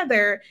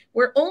together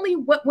where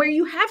where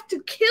you have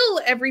to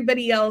kill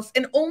everybody else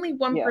and only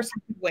one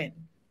person could win?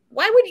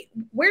 Why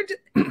would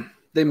you,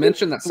 they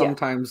mentioned that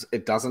sometimes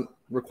it doesn't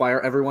require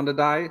everyone to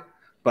die,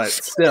 but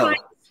still.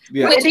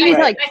 Yeah. I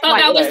thought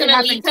that was going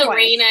to lead to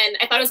Rain, and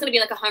I thought it was going to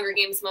be like a Hunger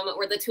Games moment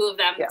where the two of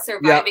them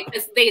survive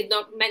because they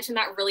don't mention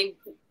that really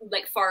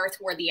like far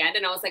toward the end,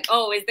 and I was like,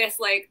 oh, is this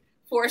like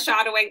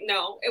foreshadowing?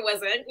 No, it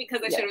wasn't, because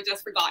I should have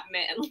just forgotten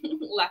it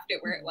and left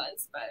it where it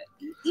was. But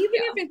even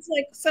if it's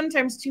like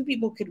sometimes two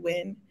people could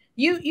win,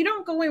 you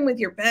don't go in with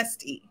your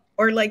bestie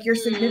or like your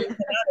significant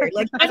other,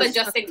 like as a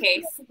just in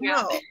case.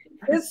 No.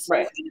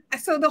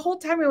 So the whole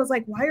time I was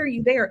like, why are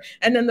you there?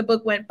 And then the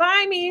book went,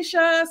 bye,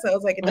 Misha. So I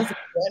was like, it doesn't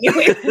go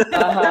anyway. The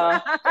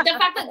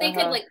fact that they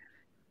could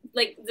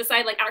like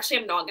decide like, actually,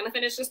 I'm not gonna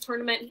finish this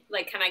tournament.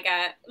 Like, can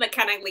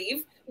I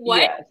leave?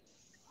 What?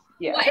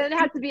 Yeah. What? Then it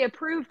has to be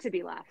approved to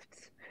be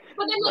left.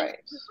 But then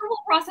like the whole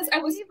process, I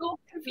was so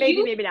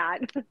confused. Maybe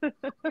not.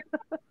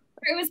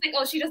 It was like,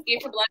 oh, she just gave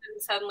her blood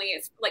and suddenly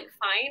it's like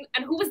fine.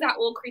 And who was that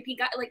old creepy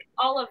guy? Like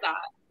all of that.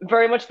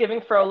 Very much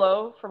giving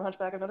Frollo from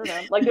Hunchback of Notre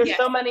Dame. Like there's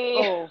so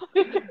many,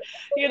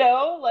 you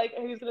know, like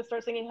who's gonna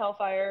start singing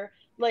Hellfire?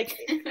 Like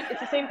it's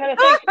the same kind of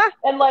thing.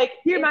 And like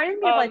he reminded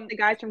me of like the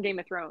guys from Game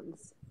of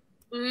Thrones.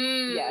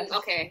 Yes.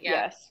 Okay.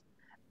 Yeah.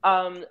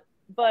 Yes.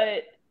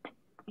 But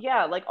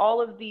yeah, like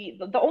all of the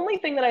only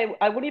thing that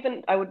I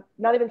would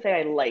not even say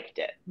I liked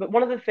it, but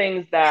one of the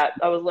things that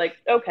I was like,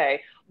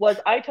 okay, was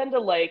I tend to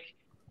like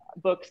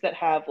books that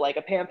have like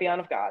a pantheon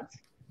of gods.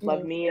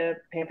 Love me a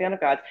pantheon of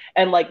gods,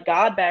 and like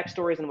god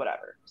backstories and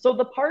whatever. So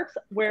the parts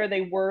where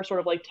they were sort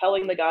of like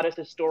telling the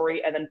goddess's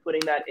story and then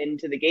putting that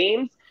into the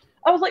games,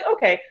 I was like,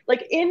 okay,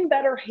 like in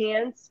better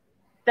hands,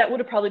 that would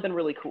have probably been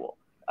really cool.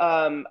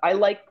 I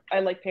like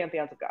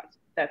pantheons of gods.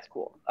 That's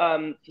cool.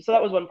 So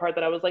that was one part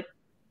that I was like,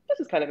 this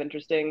is kind of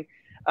interesting.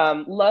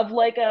 Love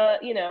like a,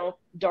 you know,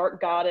 dark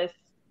goddess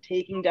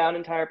taking down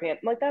entire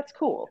like that's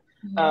cool.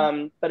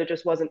 But it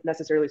just wasn't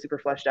necessarily super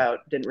fleshed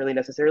out, didn't really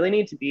necessarily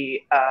need to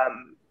be,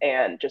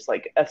 and just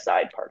like a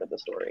side part of the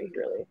story,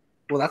 really.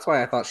 Well, that's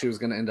why I thought she was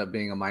going to end up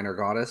being a minor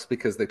goddess,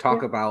 because they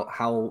talk about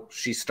how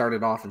she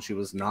started off and she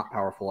was not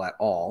powerful at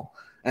all,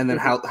 and then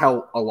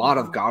how a lot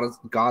of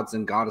gods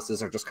and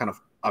goddesses are just kind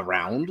of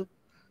around,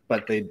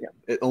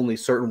 but only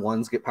certain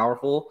ones get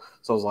powerful.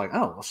 So I was like,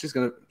 oh, well,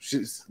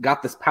 she's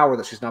got this power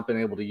that she's not been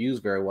able to use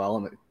very well,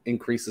 and it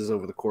increases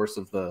over the course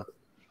of the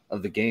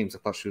games. I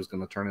thought she was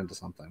going to turn into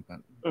something, but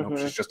nope,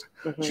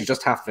 she's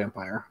just half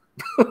vampire.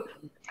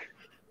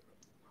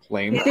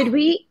 Lame. Did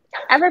we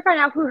ever find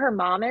out who her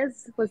mom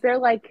is? Was there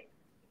like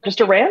just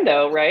a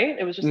rando, right?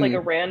 It was just like a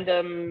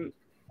random.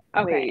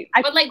 Okay,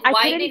 but like, why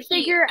I couldn't did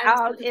figure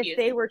out if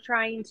they were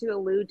trying to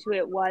allude to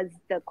it was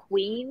the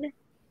queen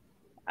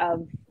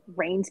of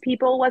Rain's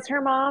people was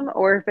her mom,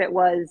 or if it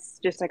was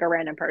just like a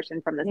random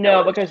person from the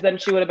No, because then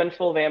she would have been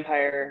full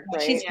vampire,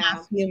 right? She's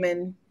half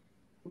human.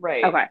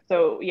 Right. Okay.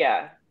 So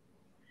yeah.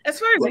 As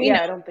far as we know.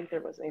 I don't think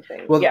there was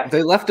anything. Well,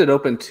 they left it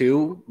open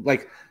too.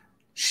 Like,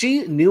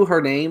 she knew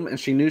her name and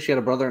she knew she had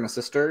a brother and a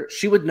sister.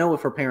 She would know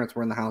if her parents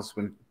were in the house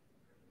when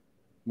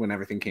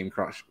everything came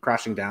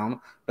crashing down.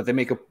 But they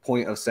make a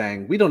point of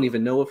saying, we don't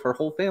even know if her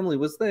whole family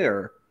was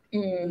there.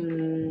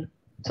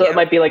 So it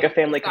might be like a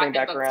family coming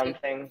back around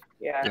thing.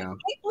 Yeah. I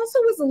also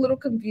was a little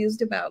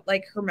confused about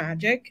like her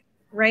magic,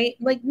 right?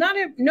 Like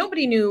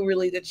nobody knew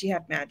really that she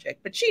had magic,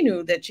 but she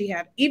knew that she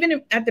had, even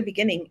if at the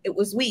beginning it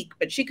was weak,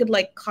 but she could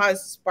like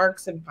cause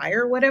sparks and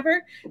fire or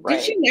whatever. Right.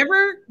 Did she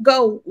never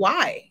go,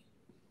 why?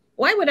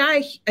 Why would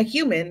I, a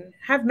human,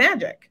 have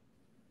magic?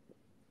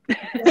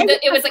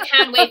 It was like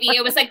hand wavy.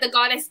 It was like the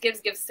goddess gives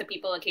gifts to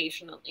people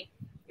occasionally.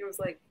 It was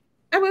like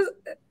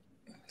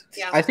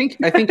I think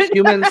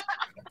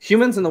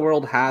humans in the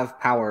world have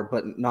power,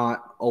 but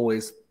not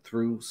always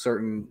through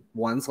certain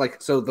ones.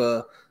 Like, so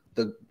the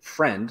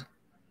friend,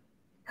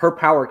 her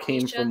power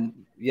came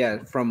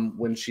from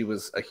when she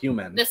was a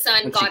human. The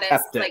sun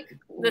goddess, like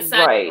the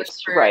sun, right?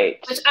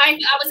 Which I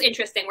was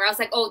interesting. Where I was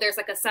like, oh, there's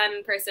like a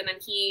sun person,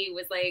 and he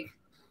was like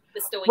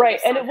bestowing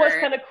gifts and on it was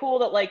her. kind of cool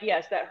that like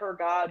that her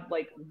god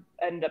like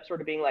ended up sort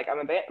of being like,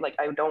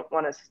 I don't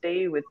want to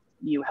stay with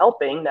you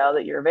helping now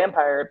that you're a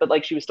vampire, but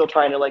like she was still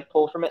trying to like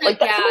pull from it. Like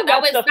that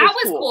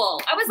was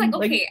cool. I was like,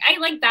 okay, I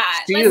like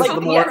that.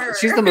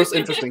 She's the most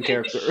interesting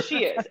character.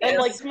 She is, and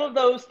like some of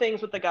those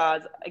things with the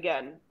gods.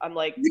 Again, I'm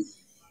like,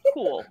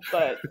 cool,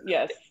 but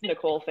yes,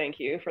 Nicole, thank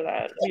you for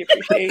that. We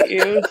appreciate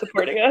you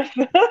supporting us.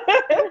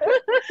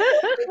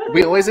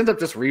 We always end up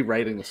just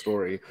rewriting the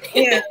story.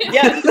 Yeah.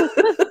 Yes.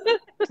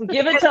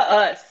 Give it to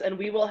us, and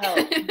we will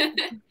help.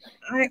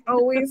 I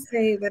always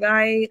say that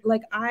I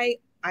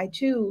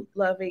too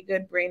love a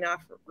good brain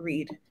off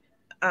read.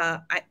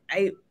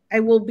 I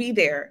will be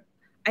there.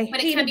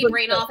 But it can be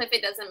brain off if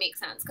it doesn't make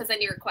sense, because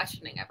then you're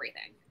questioning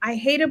everything. I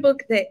hate a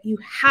book that you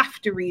have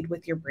to read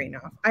with your brain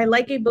off. I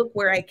like a book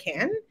where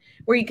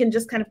you can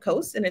just kind of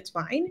coast and it's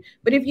fine.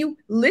 But if you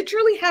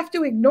literally have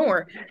to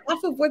ignore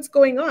half of what's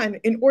going on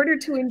in order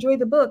to enjoy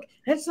the book,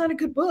 that's not a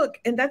good book.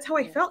 And that's how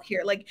I felt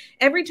here. Like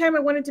every time I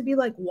wanted to be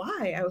like,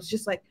 why? I was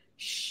just like,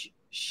 shh.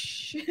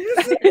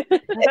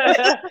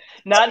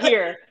 Not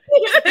here.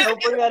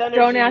 Don't bring that energy.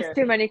 Don't ask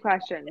too many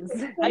questions.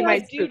 I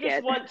do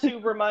just want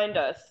to remind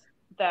us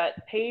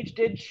that Paige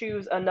did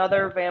choose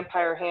another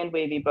vampire hand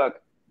wavy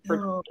book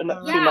for 2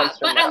 months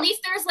from but now. at least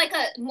there's like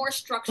a more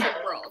structured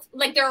world.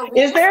 Like there are rules,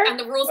 Is there? And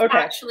the rules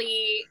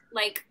actually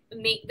like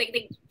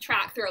they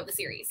track throughout the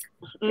series.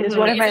 It is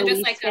one of my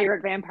least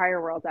favorite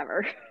vampire worlds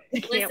ever. I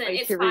can't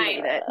wait to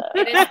read it.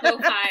 It is so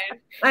fine.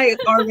 I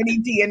already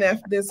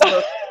DNF'd this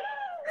book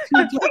 2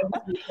 times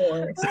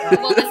before. So.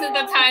 Well, this is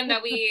the time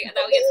that we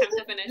attempt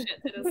to finish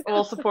it.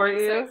 We'll support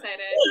you. I'm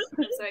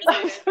so excited.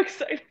 I'm so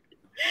excited.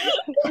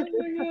 Oh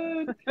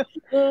my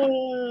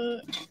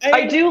god.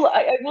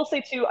 I will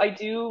say too, I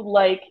do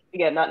like,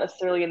 again, not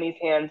necessarily in these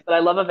hands, but I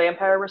love a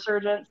vampire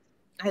resurgence.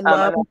 I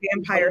love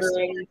vampire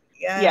stories.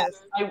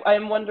 Yes.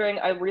 I'm wondering,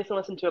 I recently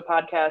listened to a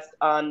podcast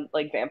on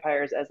like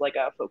vampires as like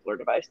a folklore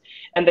device.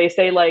 And they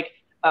say like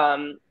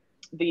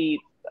the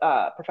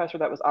professor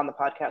that was on the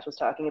podcast was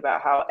talking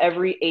about how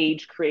every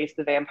age creates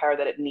the vampire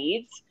that it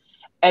needs.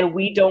 And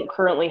we don't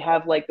currently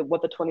have like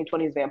what the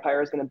 2020s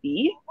vampire is going to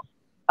be.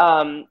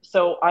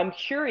 So I'm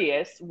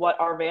curious what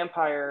our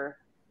vampire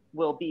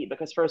will be,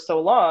 because for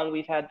so long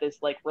we've had this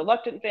like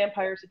reluctant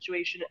vampire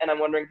situation, and I'm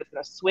wondering if it's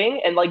going to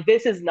swing. And like,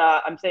 this is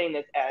not,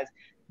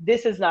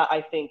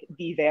 I think,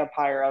 the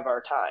vampire of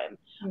our time.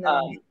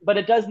 No. But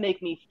it does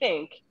make me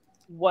think,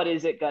 what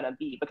is it going to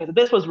be? Because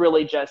this was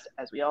really just,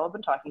 as we all have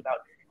been talking about,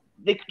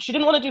 she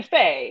didn't want to do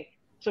fae,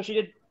 so she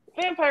did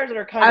vampires that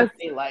are kind of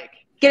fae-like.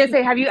 Gonna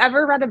say, have you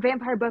ever read a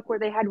vampire book where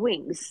they had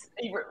wings?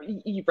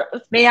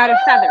 Made out of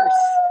feathers.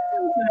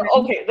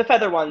 Okay, the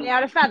feather one. Made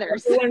out of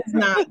feathers.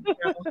 Not.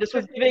 This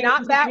was giving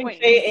not that wings.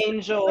 Fae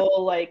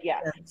angel, like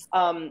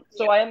So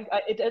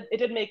it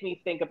did make me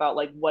think about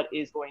like what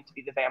is going to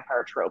be the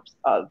vampire tropes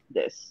of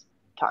this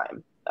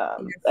time,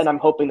 and I'm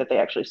hoping that they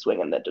actually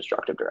swing in the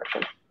destructive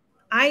direction.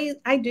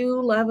 I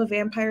do love a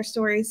vampire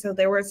story, so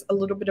there was a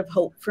little bit of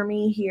hope for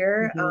me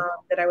here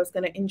that I was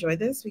going to enjoy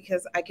this,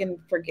 because I can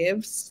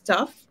forgive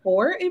stuff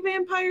for a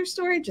vampire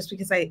story just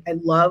because I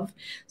love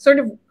sort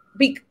of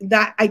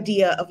that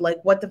idea of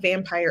like what the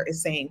vampire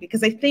is saying,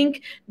 because I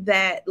think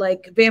that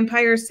like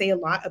vampires say a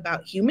lot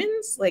about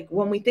humans. Like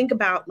when we think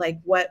about like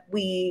what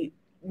we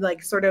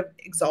like sort of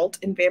exalt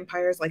in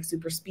vampires, like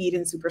super speed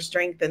and super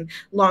strength and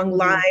long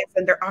lives,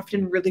 and they're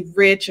often really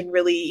rich and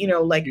really, you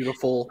know, like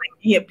beautiful.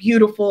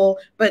 Beautiful.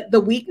 But the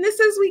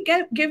weaknesses we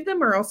give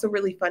them are also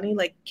really funny,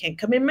 like can't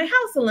come in my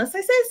house unless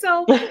I say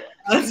so.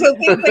 So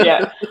things like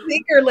I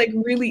think are like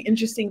really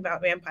interesting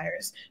about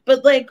vampires.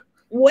 But like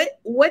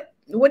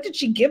what did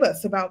she give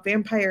us about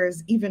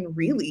vampires even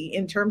really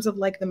in terms of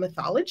like the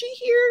mythology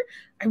here?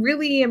 I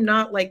really am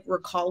not like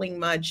recalling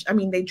much. I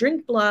mean, they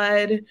drink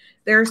blood.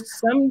 There's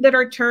some that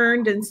are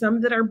turned and some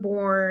that are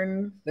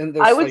born.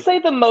 I would say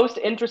the most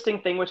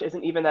interesting thing, which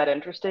isn't even that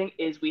interesting,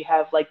 is we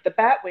have like the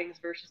bat wings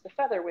versus the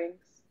feather wings.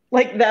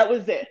 Like that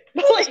was it.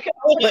 Like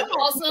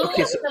also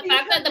the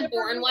fact that the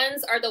born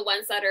ones are the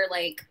ones that are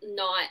like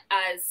not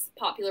as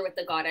popular with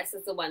the goddess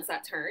as the ones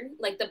that turn.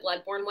 Like the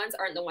bloodborn ones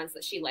aren't the ones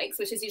that she likes,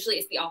 which is usually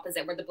it's the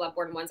opposite, where the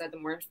bloodborn ones are the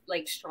more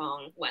like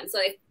strong ones. So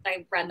I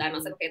read that and I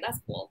was like, okay, that's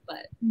cool,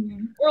 but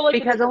or like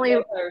because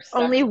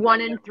only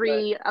 1 in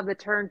 3 of the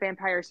turned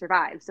vampires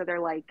survive, so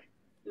they're like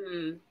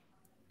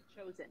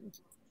chosen,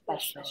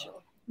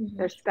 special.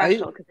 They're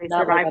special because they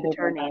survive the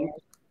turning.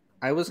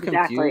 I was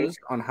confused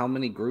on how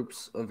many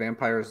groups of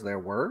vampires there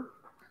were.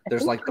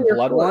 There's like the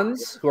blood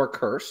ones who are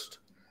cursed.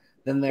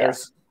 Then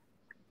there's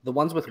the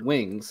ones with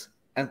wings.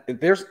 And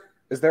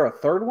is there a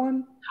third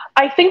one?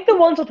 I think the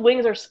ones with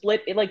wings are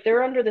split. Like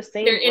they're under the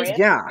same branch.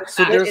 Yeah.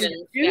 So there's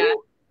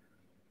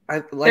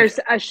there's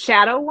a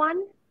shadow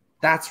one.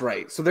 That's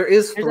right. So there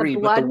is There's 3, a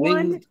but the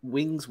blood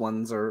wings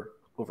ones are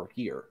over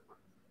here.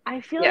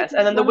 I feel yes, like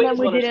and then the wings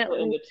we one didn't are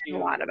learn a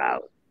lot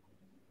about.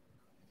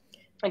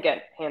 Again,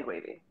 hand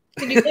wavy.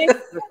 Did you guys,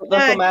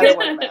 doesn't matter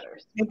when it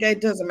matters. Okay, it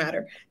doesn't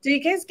matter. Did you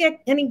guys get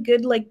any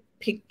good like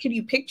could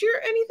you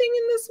picture anything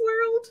in this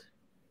world?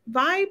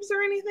 Vibes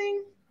or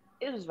anything?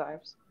 It was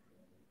vibes.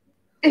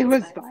 It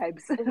was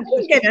vibes. I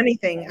didn't get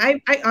anything.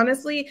 I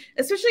honestly,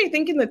 especially I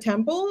think in the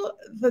temple,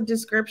 the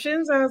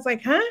descriptions, I was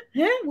like,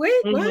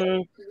 wait,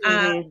 what?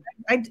 I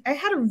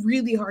had a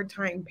really hard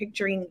time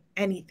picturing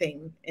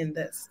anything in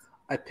this.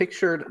 I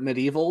pictured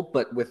medieval,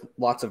 but with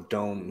lots of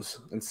domes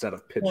instead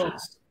of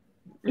pitches.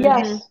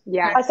 Yes.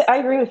 Yeah. I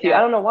agree with you. I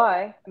don't know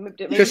why.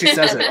 Because she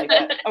says it. Like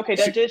that. Okay,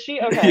 did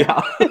she? Okay.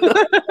 Yeah.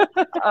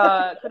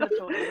 Could have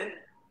told you.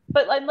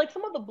 But like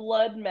some of the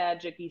blood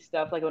magic-y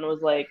stuff, like when it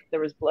was like there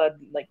was blood,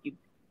 like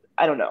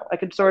I don't know. I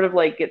could sort of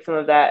like get some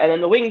of that, and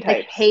then the wing types,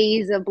 like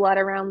haze of blood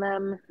around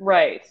them,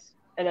 right?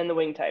 And then the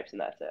wing types,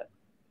 and that's it.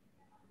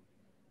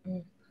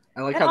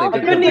 I like how they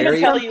did couldn't even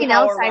tell you something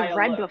how else Araya I've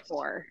read looked.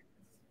 Before.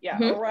 Yeah,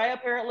 Araya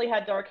apparently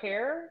had dark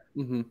hair,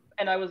 and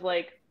I was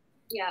like,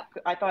 yeah,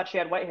 I thought she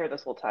had white hair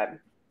this whole time.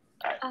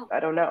 I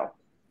don't know.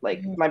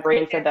 Like my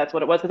brain said that's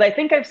what it was, because I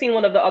think I've seen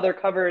one of the other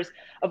covers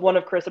of one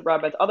of Carissa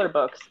Broadbent's other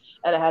books,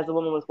 and it has a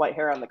woman with white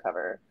hair on the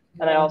cover,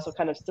 and I also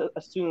kind of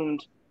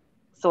assumed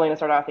Selena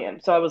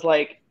Sardathian. So I was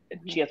like,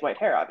 she has white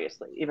hair,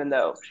 obviously, even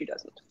though she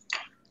doesn't.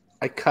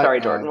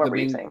 Sorry, Jordan. What were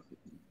you saying?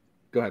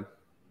 Go ahead.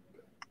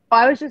 Oh,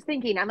 I was just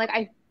thinking. I'm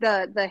like,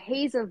 the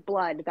haze of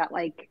blood that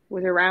like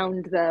was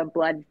around the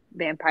blood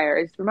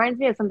vampires reminds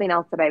me of something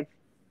else that I've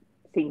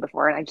seen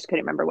before, and I just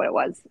couldn't remember what it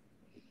was.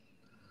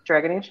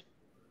 Dragon Age?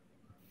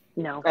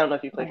 No. I don't know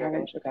if you play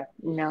Dragon Age. Okay.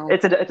 No.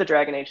 It's a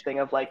Dragon Age thing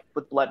of like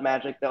with blood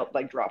magic, they'll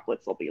like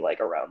droplets will be like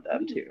around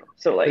them too.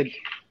 So like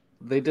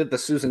they did the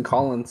Susan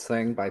Collins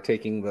thing by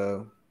taking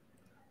the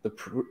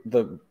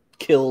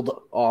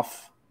killed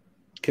off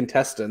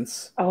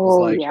contestants.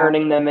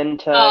 Turning them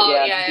into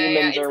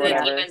demons or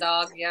whatever. Demon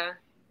dog, yeah.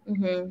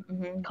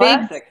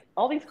 Classic. Big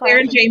All these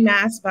Claire classic. J.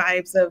 Maas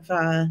vibes of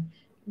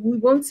we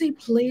won't say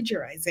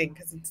plagiarizing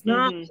because it's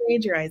not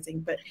plagiarizing,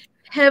 but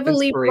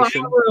heavily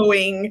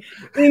borrowing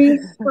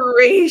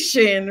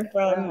inspiration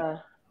from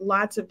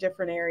lots of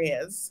different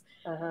areas.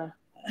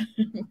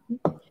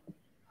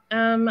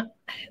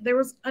 There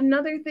was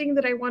another thing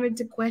that I wanted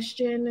to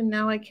question, and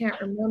now I can't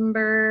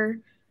remember.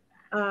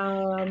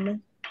 There's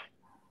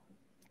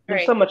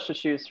right. so much to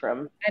choose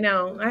from. I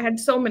know. I had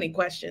so many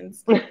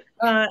questions.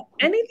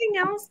 Anything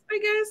else, I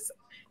guess?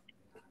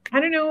 I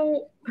don't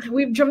know.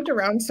 We've jumped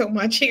around so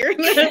much here.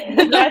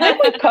 I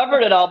think we've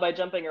covered it all by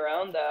jumping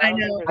around, though. I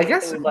know. I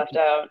guess we left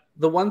out.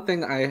 The one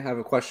thing I have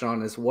a question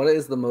on is what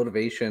is the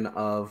motivation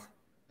of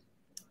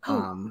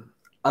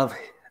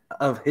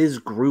his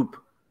group?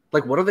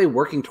 Like, what are they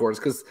working towards?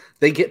 Because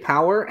they get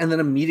power and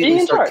then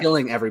immediately start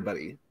killing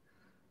everybody.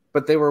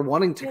 But they were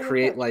wanting to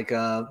create like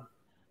a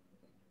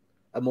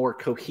more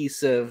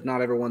cohesive,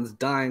 not everyone's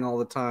dying all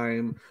the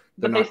time.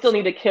 But they still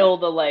need to kill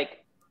the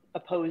like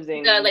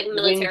opposing like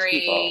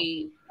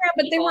military. Yeah,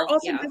 but they were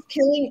also just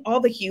killing all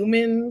the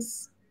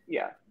humans.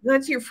 Yeah.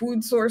 That's your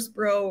food source,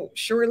 bro.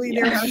 Surely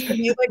there has to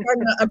be like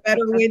a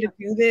better way to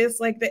do this.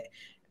 Like that,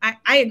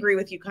 I agree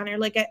with you, Connor.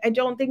 Like I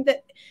don't think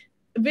that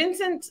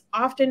Vincent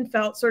often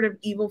felt sort of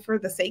evil for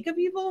the sake of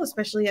evil,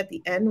 especially at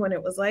the end when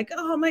it was like,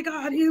 oh my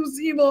God, he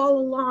was evil all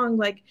along.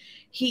 Like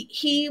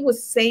he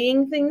was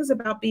saying things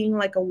about being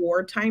like a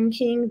wartime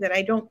king that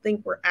I don't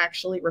think were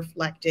actually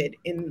reflected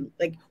in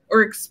like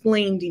or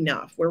explained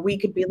enough where we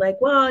could be like,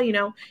 well, you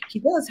know, he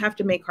does have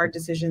to make hard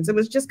decisions. It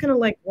was just kind of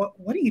like, what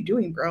are you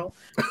doing, bro?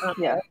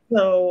 Yeah.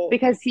 So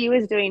because he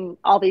was doing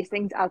all these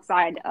things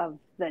outside of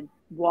the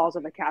walls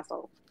of the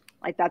castle.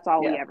 Like that's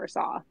all we ever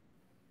saw.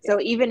 So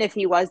even if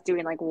he was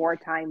doing like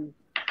wartime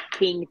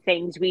king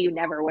things, we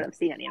never would have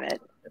seen any of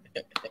it.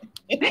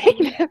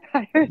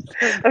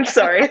 I'm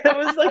sorry. That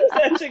was like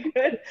such a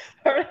good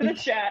part of the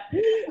chat.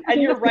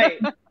 And you're right.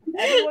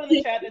 Everyone in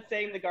the chat that's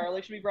saying the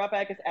garlic should be brought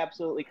back is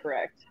absolutely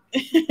correct.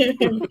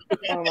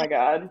 Oh my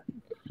God.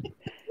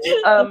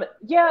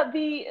 Yeah,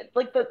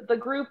 the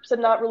groups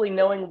and not really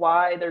knowing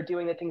why they're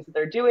doing the things that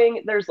they're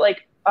doing. There's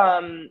like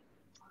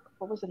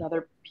what was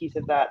another piece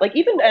of that? Like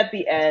even at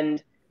the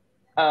end,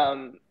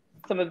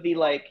 some of the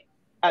like,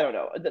 I don't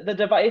know, the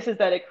devices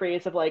that it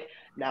creates of like,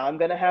 now I'm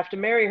gonna have to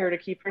marry her to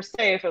keep her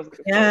safe. I was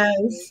like,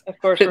 yes, of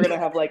course we're gonna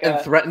have like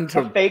and threaten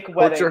to fake torture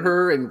wedding.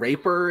 her and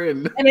rape her,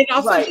 and it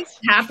also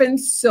just happened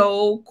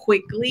so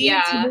quickly.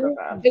 Yeah,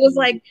 it was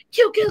like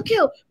kill,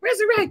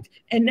 resurrect,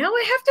 and now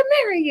I have to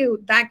marry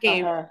you. That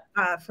gave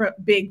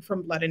big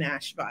from Blood and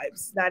Ash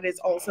vibes. That is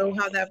also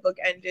how that book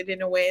ended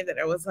in a way that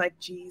I was like,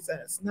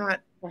 Jesus,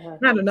 not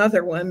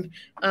another one.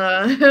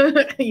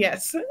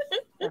 Yes.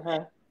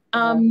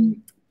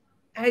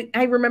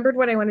 I remembered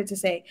what I wanted to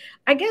say.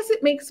 I guess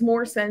it makes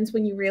more sense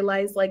when you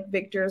realize like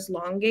Victor's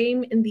long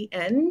game in the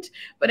end,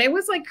 but I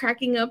was like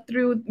cracking up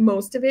through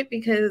most of it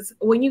because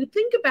when you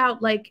think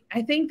about like,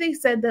 I think they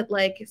said that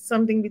like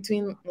something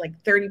between like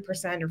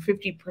 30% or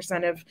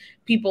 50% of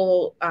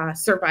people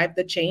survived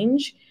the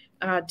change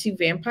to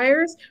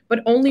vampires,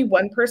 but only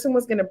one person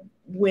was going to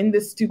win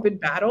this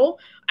stupid battle.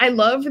 I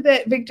love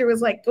that Victor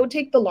was like, go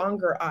take the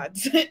longer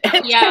odds.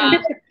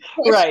 Yeah.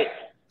 Right.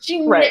 She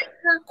never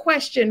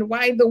questioned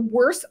why the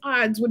worst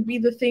odds would be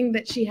the thing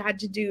that she had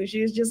to do.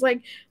 She was just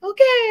like,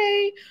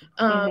 okay.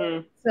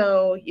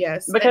 So,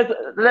 yes. Because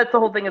that's the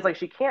whole thing is like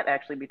she can't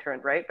actually be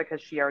turned, right?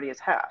 Because she already is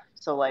half.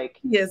 So, like.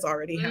 He is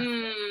already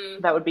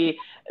half. That would be,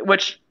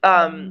 which,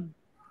 the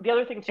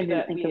other thing, too,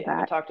 that we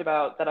talked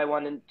about that I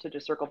wanted to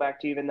just circle back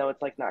to, even though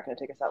it's like not going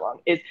to take us that long,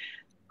 is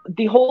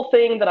the whole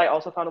thing that I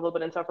also found a little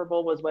bit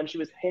insufferable was when she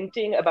was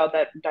hinting about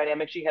that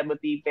dynamic she had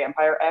with the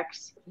vampire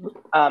ex,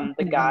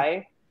 the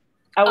guy.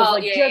 I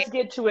was just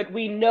get to it.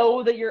 We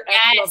know that your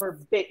ex-lover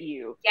bit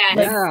you.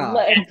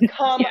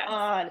 Come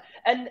on.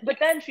 But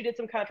then she did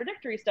some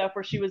contradictory stuff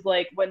where she was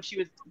like, when she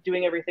was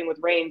doing everything with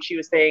Rain, she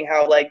was saying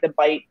how like the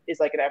bite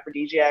is like an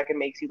aphrodisiac and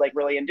makes you like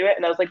really into it.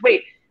 And I was like,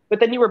 wait, but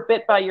then you were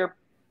bit by your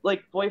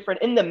like boyfriend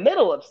in the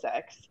middle of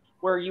sex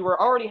where you were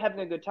already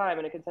having a good time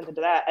and it consented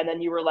to that. And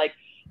then you were like,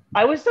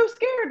 I was so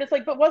scared. It's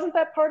like, but wasn't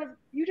that part of,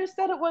 you just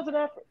said it was an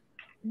effort.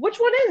 Which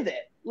one is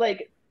it?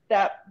 Like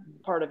that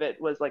part of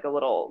it was like a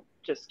little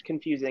just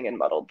confusing and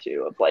muddled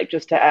too, of like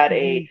just to add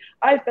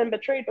I've been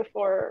betrayed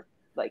before,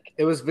 like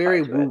it was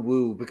very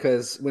woo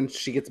because when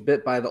she gets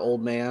bit by the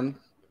old man,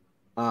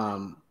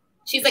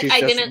 she's like, I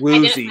didn't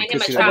find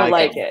him attractive,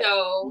 like it.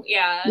 So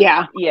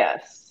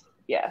yes.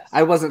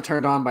 I wasn't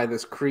turned on by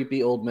this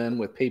creepy old man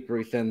with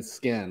papery thin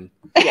skin.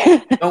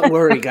 Don't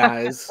worry,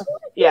 guys.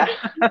 Yeah.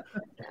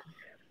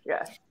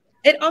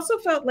 It also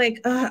felt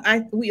like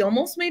we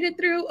almost made it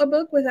through a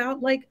book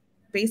without like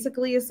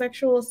basically a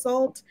sexual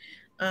assault.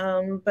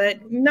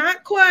 But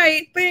not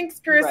quite.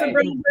 Thanks, Carissa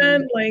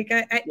Broadbent. Like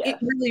it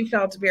really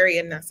felt very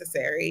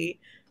unnecessary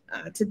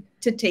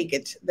to take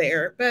it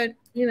there. But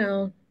you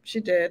know, she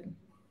did.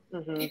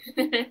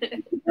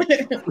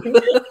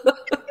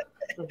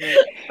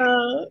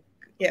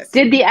 Yes.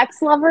 Did the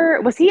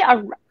ex-lover, was he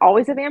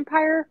always a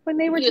vampire when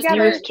they were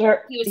together?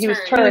 He was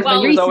turned, but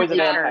he was always a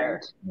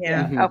vampire.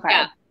 Yeah.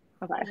 Okay.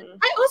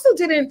 I also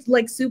didn't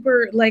like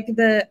super like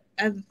the.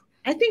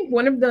 I think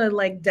one of the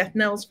like death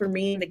knells for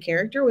me in the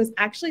character was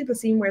actually the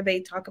scene where they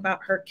talk about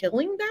her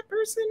killing that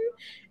person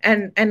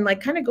and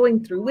like kind of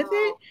going through with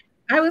it.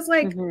 I was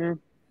like,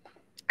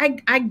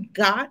 I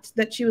got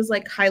that she was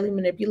like highly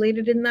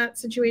manipulated in that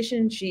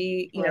situation.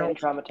 She, you know,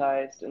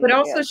 traumatized, but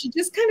also she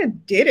just kind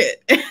of did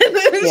it.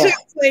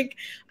 Just like,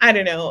 I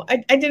don't know.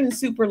 I didn't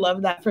super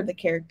love that for the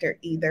character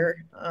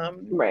either.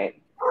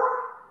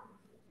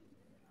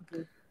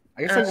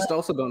 I guess I just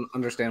also don't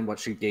understand what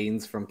she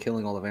gains from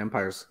killing all the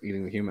vampires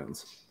eating the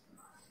humans.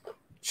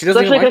 She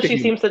doesn't especially because she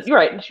seems to. You're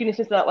right. She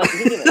seems to not like the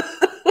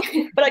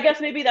humans. But I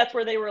guess maybe that's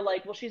where they were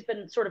like, well, she's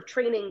been sort of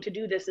training to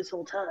do this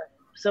whole time,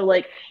 so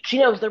like she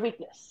knows their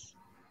weakness.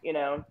 You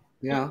know.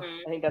 Yeah.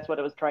 I think that's what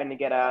it was trying to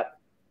get at.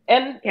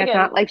 And again, it's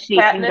not like she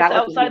fatness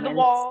outside the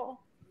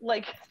wall,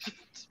 like.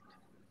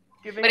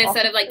 But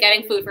instead of like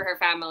getting food for her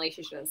family,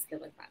 she should just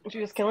killing vampires. She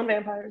was killing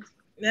vampires.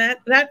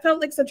 That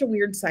felt like such a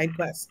weird side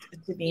quest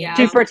to me. Yeah.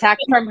 To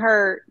protect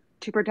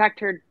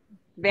her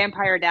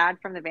vampire dad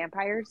from the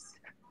vampires.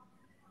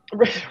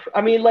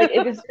 I mean, like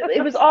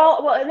it was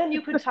all well, and then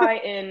you could tie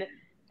in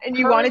And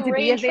you wanted to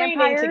be a training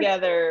vampire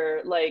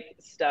together, like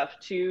stuff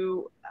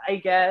too. I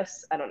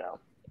guess I don't know,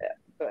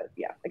 but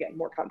yeah, again,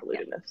 more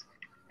convolutedness.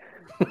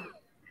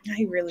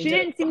 I really She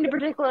didn't seem to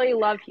particularly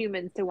love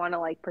humans to want to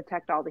like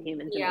protect all the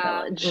humans in the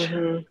village.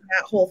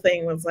 That whole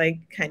thing was like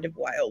kind of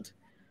wild.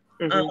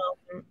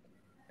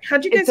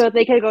 How'd you And guys? so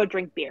they could go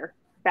drink beer,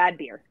 bad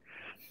beer.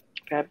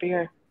 Bad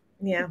beer.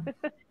 Yeah.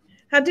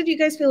 How did you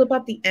guys feel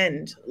about the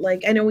end?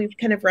 Like, I know we've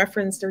kind of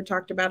referenced or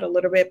talked about a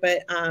little bit,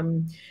 but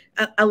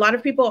a lot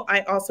of people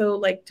I also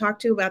like talked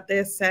to about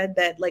this said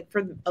that like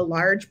for a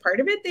large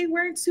part of it, they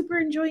weren't super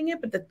enjoying it,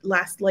 but the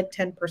last like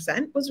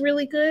 10% was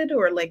really good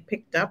or like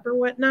picked up or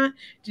whatnot.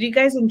 Did you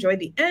guys enjoy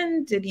the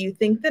end? Did you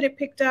think that it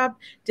picked up?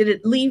 Did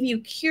it leave you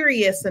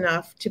curious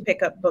enough to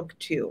pick up book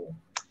 2?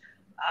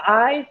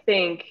 I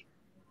think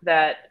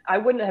that I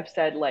wouldn't have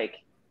said like,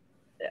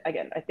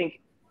 again, I think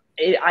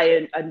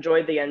I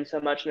enjoyed the end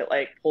so much and it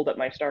like pulled up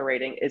my star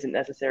rating isn't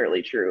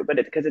necessarily true, but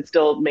it's because it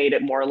still made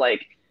it more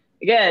like,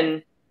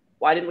 again,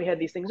 why didn't we have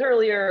these things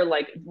earlier?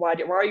 Like, why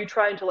are you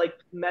trying to like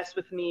mess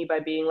with me by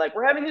being like,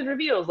 we're having these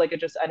reveals? Like,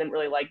 I didn't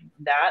really like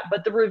that,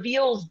 but the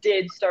reveals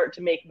did start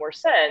to make more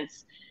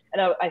sense.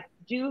 And I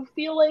do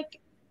feel like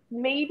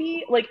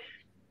maybe like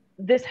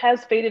this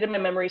has faded in my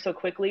memory so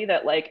quickly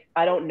that like,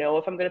 I don't know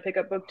if I'm going to pick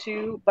up book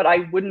 2, but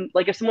I wouldn't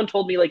like, if someone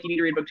told me like, you need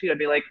to read book 2, I'd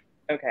be like,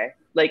 okay,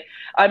 like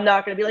I'm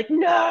not gonna be like,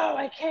 no,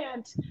 I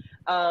can't.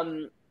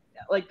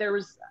 Like there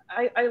was,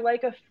 I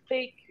like a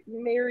fake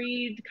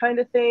married kind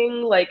of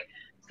thing. Like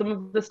some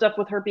of the stuff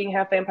with her being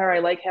half vampire, I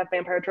like half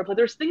vampire tropes. Like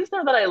there's things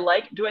there that I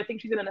like. Do I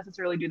think she's gonna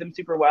necessarily do them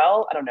super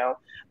well? I don't know.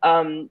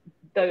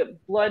 The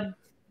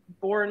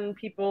blood-born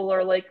people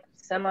are like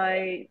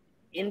semi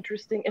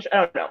interesting. I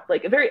don't know.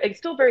 Like it's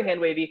still very hand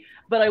wavy.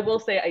 But I will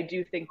say I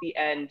do think the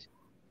end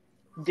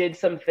did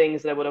some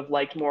things that I would have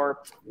liked more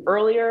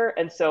earlier,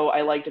 and so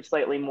I liked it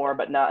slightly more,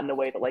 but not in a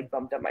way that like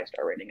bumped up my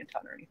star rating a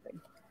ton or anything.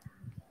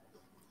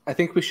 I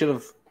think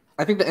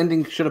the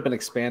ending should have been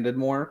expanded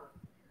more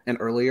and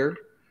earlier.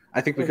 I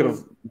think we could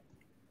have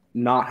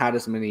not had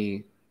as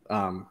many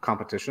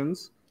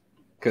competitions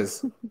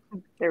because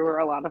there were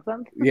a lot of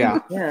them. Yeah.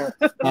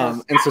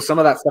 And so some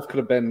of that stuff could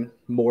have been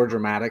more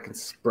dramatic and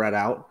spread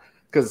out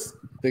because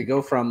they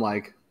go from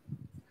like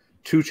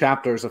 2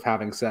 chapters of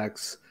having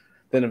sex,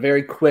 then a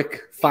very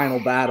quick final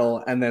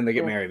battle, and then they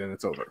get married and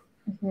it's over.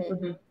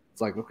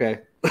 It's like, okay.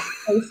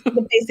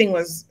 The pacing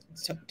was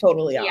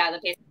totally off. Yeah, the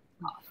pacing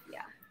was off.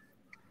 Yeah.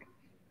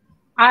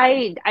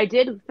 I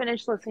did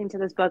finish listening to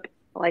this book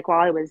like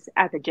while I was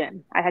at the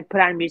gym. I had put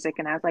on music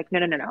and I was like,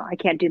 no, I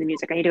can't do the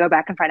music. I need to go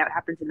back and find out what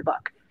happens in the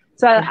book.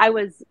 So I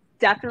was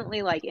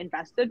definitely like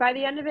invested by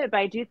the end of it, but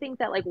I do think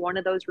that like one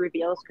of those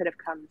reveals could have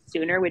come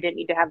sooner. We didn't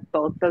need to have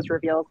both those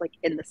reveals like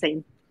in the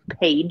same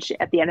page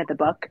at the end of the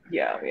book.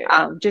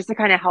 Just to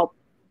kind of help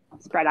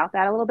spread out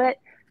that a little bit.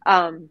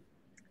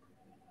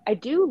 I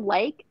do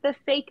like the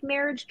fake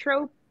marriage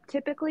trope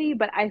typically,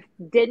 but I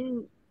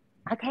kind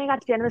of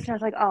got to the end of this and I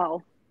was like,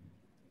 oh,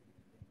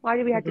 why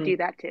did we have to do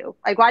that too?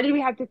 Like, why did we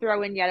have to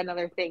throw in yet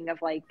another thing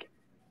of like,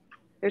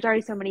 there's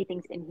already so many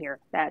things in here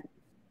that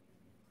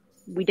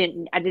I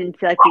didn't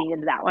feel like we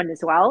needed that one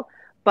as well.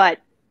 But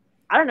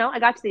I don't know. I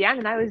got to the end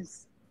and I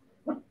was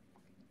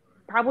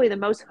probably the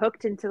most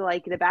hooked into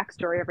like the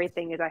backstory of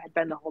everything as I had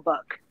been the whole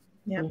book.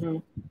 Yeah.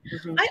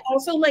 I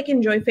also like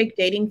enjoy fake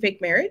dating,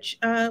 fake marriage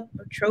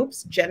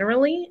tropes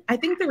generally. I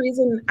think the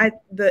reason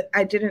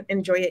I didn't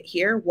enjoy it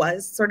here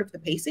was sort of the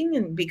pacing,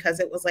 and because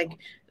it was like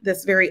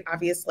this very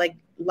obvious like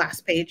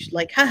last page,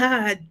 like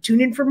haha,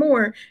 tune in for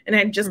more, and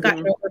I'd just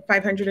gotten over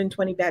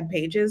 520 bad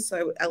pages,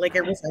 so I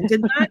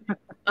resented that.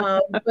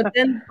 But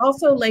then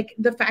also like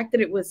the fact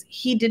that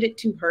he did it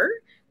to her.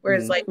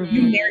 Whereas like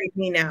you married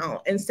me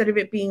now, instead of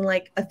it being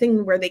like a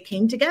thing where they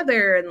came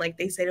together and like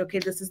they said, okay,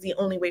 this is the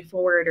only way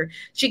forward, or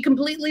she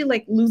completely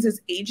like loses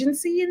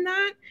agency in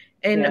that.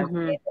 And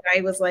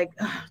I was like,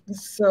 oh, this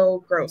is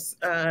so gross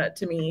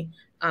to me.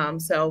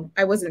 So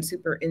I wasn't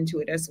super into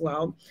it as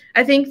well.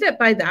 I think that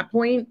by that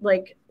point,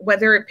 like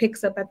whether it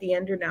picks up at the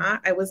end or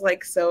not, I was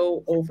like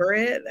so over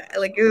it.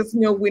 Like there's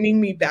no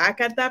winning me back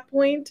at that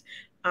point.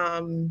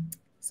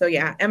 So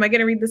yeah, am I going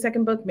to read the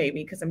second book?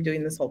 Maybe, because I'm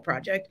doing this whole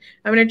project.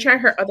 I'm going to try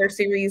her other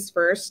series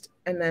first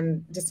and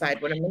then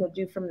decide what I'm going to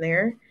do from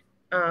there.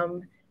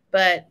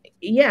 But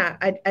yeah,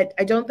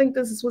 I don't think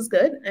this was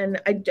good. And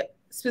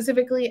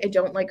specifically, I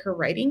don't like her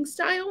writing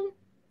style.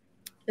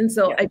 And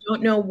so I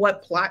don't know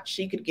what plot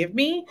she could give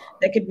me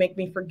that could make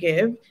me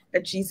forgive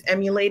that she's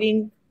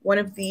emulating one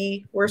of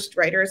the worst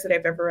writers that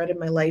I've ever read in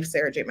my life,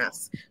 Sarah J.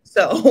 Maas.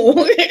 So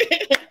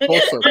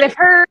but if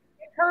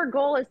her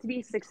goal is to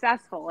be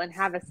successful and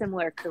have a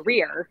similar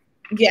career,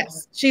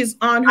 yes, she's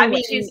on her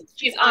way.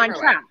 She's on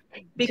track.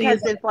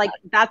 Because if like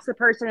that's the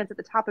person that's at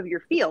the top of your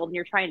field and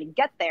you're trying to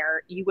get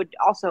there, you would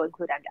also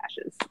include end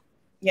dashes.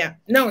 Yeah,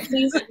 no,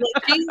 she's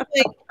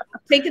like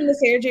taken the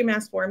Sarah J.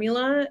 Maas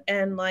formula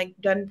and like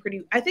done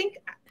pretty. I think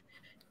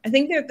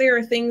that there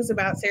are things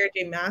about Sarah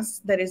J.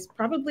 Maas that is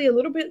probably a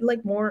little bit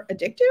like more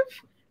addictive.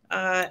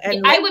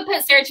 And I would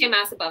put Sarah J.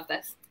 Maas above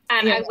this.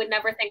 And Yeah. I would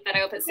never think that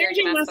I would put Sarah Sarah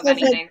J. J. Maas Maas above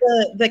has like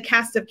anything. the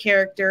cast of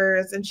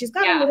characters, and she's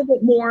got a little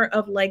bit more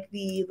of like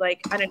the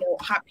I don't know,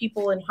 hot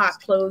people in hot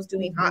clothes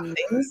doing hot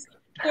things.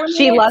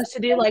 She loves to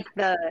do like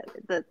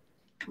the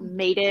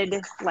mated,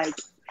 like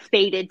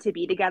fated to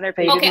be together.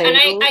 Okay,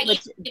 and I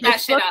which eat that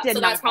this shit book up, did so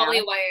not that's probably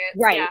have. why it's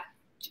Right.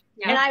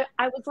 Yeah. And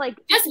I was like,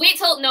 just wait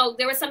till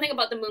there was something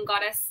about the moon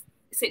goddess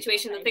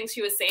situation, the things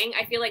she was saying.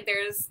 I feel like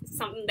there's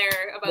something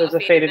there about there's a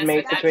fated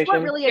mate that's situation.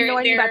 what really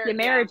annoying about the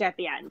marriage at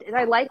the end is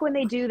I like when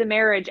they do the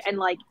marriage and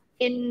like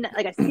in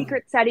like a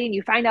secret setting,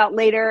 you find out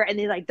later, and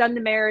they like done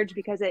the marriage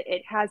because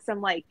it has some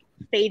like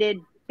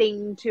fated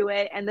thing to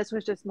it, and this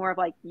was just more of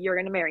like, you're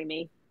gonna marry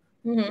me,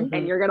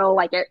 and you're gonna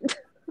like it.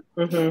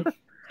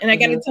 And I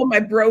gotta tell my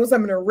bros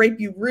I'm gonna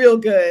rape you real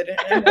good.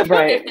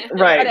 right,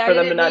 for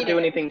them to not do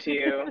anything to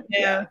you.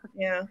 Yeah.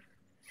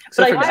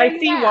 But I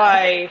see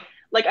why.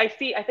 Like I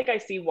think I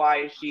see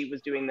why she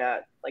was doing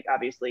that. Like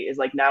obviously is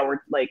like now we're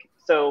like,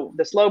 so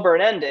the slow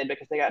burn ended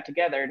because they got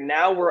together.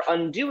 Now we're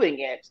undoing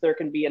it. So there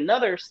can be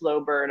another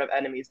slow burn of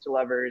enemies to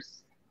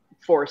lovers,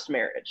 forced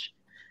marriage.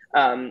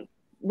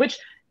 Which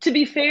to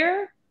be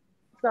fair,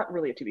 it's not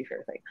really a to be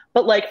fair thing.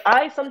 But like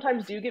I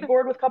sometimes do get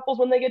bored with couples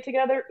when they get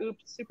together.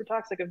 Oops, super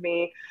toxic of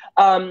me.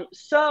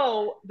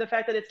 So the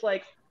fact that it's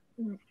like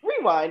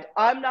rewind,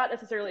 I'm not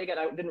necessarily, again,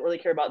 I didn't really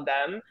care about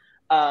them.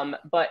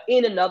 But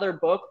in another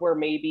book where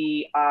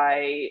maybe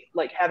I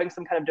like having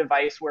some kind of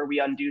device where we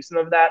undo some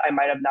of that, I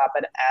might have not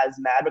been as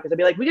mad because I'd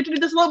be like, we get to do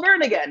this slow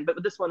burn again.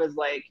 But this one is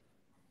like,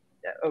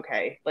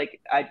 okay, like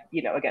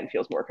again,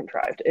 feels more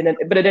contrived.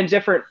 But in a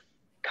different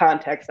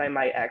context, I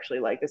might actually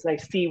like this. And I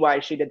see why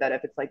she did that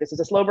if it's like, this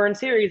is a slow burn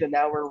series and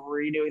now we're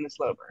redoing the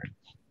slow burn.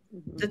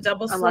 The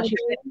double slow Unless you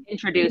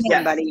introduce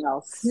somebody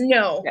else.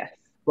 No. Yes.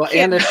 Well,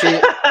 and if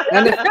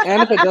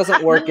it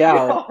doesn't work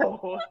out,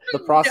 the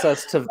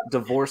process to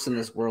divorce in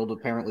this world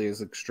apparently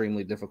is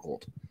extremely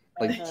difficult.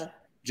 Like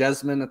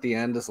Jasmine at the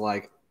end is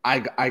like,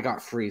 I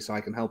got free, so I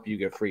can help you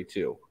get free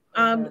too.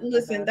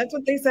 Listen, that's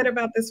what they said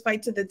about this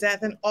fight to the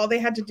death, and all they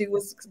had to do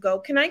was go,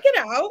 "Can I get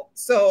out?"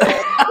 So, can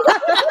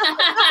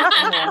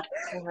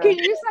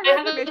you I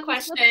have a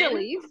question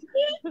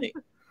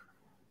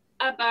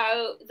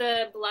about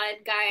the blood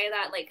guy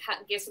that like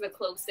gives her the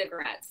clove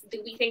cigarettes.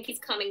 Do we think he's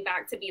coming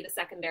back to be the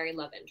secondary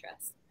love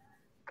interest?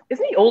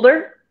 Isn't he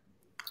older?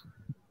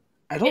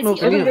 I don't know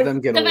if any of them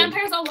get the old.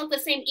 vampires all look the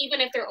same,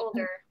 even if they're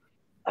older.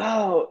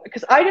 Oh,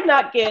 because I did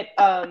not get.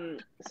 Sorry,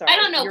 I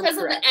don't know, because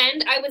of the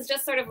end, I was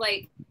just sort of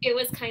like, it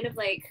was kind of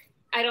like,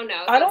 I don't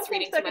know. I don't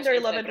think secondary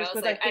love interest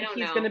because I think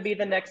he's going to be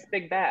the next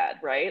big bad,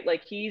 right?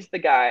 Like he's the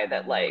guy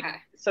that like. Okay.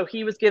 So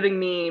he was giving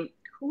me,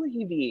 who would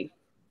he be?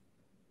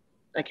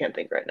 I can't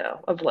think right now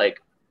of like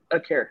a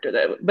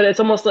character but it's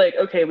almost like,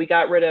 okay, we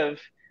got rid of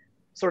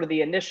sort of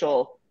the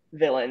initial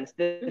villains.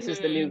 This is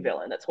the new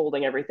villain that's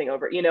holding everything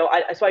over.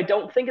 So I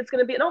don't think it's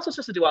going to be, and also it's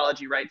just a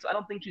duology, right? So I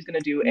don't think she's going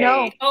to do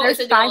it's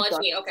a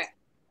duology. Okay.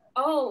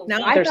 Oh, no,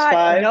 there's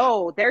 5.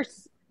 No,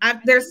 there's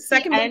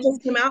second book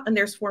just came out, and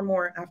there's 4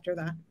 more after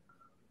that.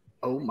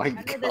 Oh my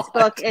god! This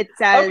book it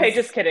says. Okay,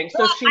 just kidding.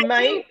 So she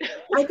might.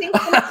 I think.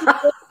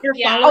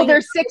 Oh,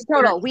 there's 6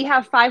 total. We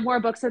have 5 more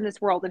books in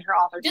this world in her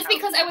author. Just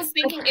because I was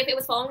thinking, if it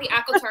was following the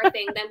Akatar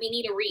thing, then we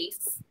need a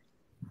Reese.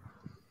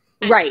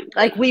 Right,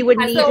 like we would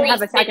need to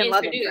have a second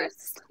love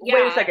interest. Yeah.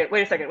 Wait a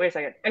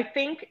second. I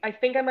think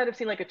I might have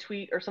seen like a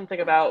tweet or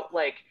something about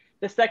like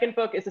the second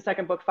book is the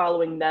second book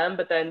following them,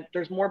 but then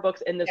there's more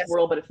books in this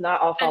world, but it's not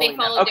all following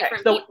them. Okay,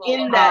 so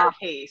in that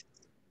case.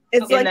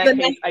 It's in like that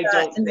the case, I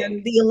don't and think.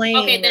 then the Elaine.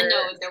 Okay, then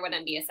no, there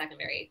wouldn't be a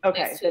secondary.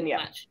 Okay, then yeah.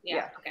 Much.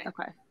 Yeah. Okay.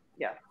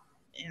 Yeah.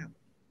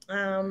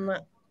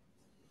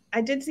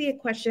 I did see a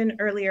question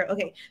earlier.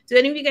 Okay, do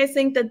any of you guys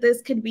think that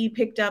this could be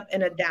picked up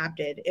and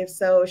adapted? If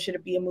so, should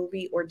it be a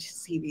movie or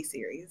TV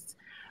series?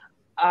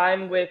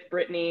 I'm with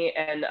Brittany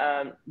and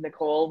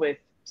Nicole with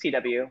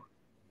CW.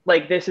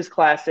 Like this is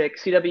classic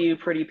CW,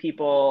 pretty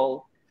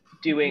people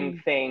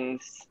doing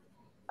things.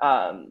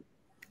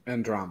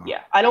 And drama.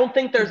 Yeah, I don't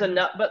think there's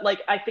enough, but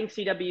like I think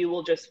CW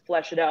will just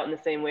flesh it out in the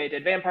same way it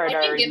did Vampire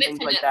Diaries and things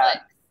like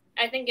that.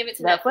 I think give it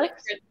to Netflix.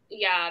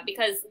 Yeah,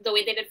 because the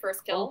way they did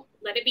First Kill,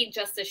 let it be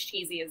just as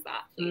cheesy as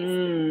that,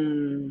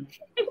 please.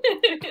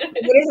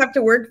 Would have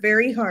to work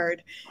very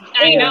hard.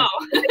 I know.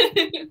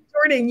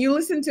 Jordan, you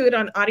listened to it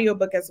on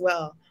audiobook as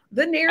well.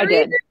 The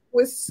narrator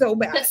was so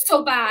bad. That's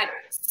so bad.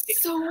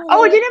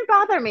 Oh, it didn't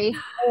bother me.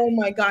 Oh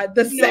my god,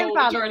 the sex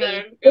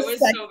Jordan. It was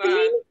so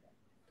bad.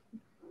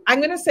 I'm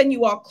gonna send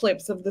you all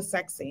clips of the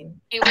sex scene.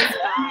 It was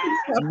bad.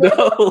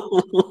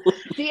 No.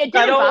 See, it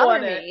didn't bother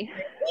me.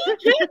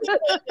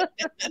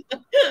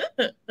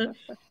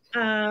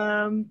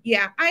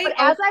 Yeah. But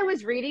as I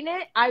was reading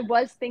it, I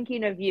was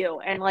thinking of you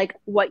and like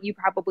what you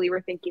probably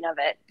were thinking of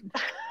it.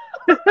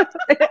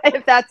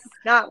 If that's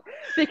not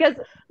because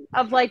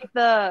of like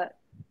the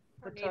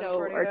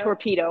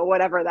torpedo,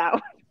 whatever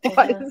that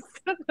was.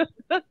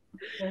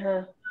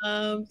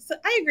 So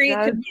I agree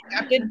it could be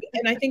adapted,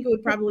 and I think it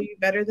would probably be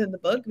better than the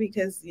book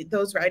because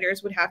those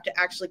writers would have to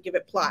actually give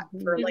it plot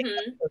for like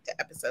episode to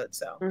episode.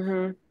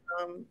 So,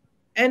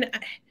 and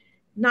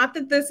not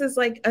that this is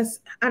like a,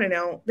 I don't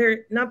know,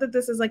 not that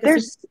this is like a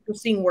super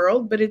interesting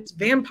world, but it's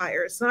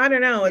vampires. So I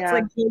don't know. It's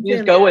like you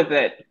just go with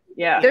it.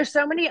 Yeah. There's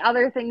so many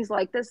other things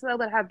like this though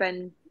that have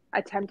been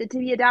attempted to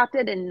be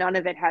adapted, and none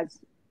of it has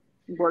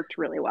worked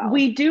really well.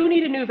 We do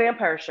need a new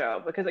vampire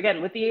show because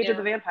again, with the age of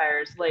the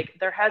vampires, like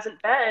there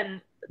hasn't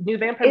been new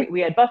vampire.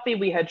 We had Buffy,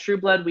 we had True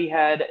Blood, we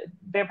had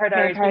Vampire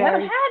Diaries. We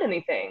haven't had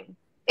anything.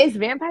 Is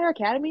Vampire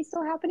Academy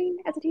still happening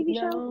as a TV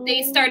show?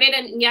 They started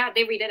and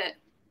they redid it.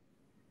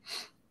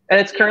 And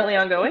it's currently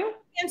ongoing?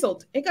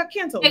 Canceled. It got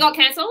canceled. It got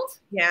canceled?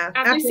 Yeah.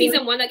 After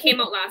season 1 that came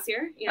out last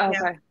year. Yeah.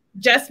 Okay.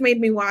 Jess made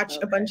me watch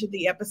a bunch of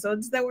the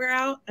episodes that were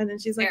out, and then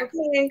she's like,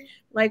 okay,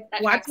 like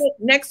watch it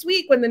next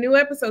week when the new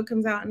episode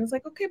comes out. And it's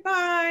like, okay,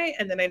 bye.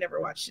 And then I never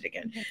watched it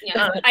again.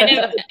 Yeah, I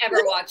didn't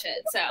ever watch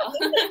it, so.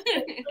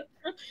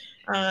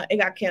 It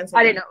got canceled.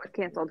 I didn't know it was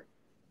canceled.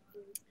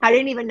 I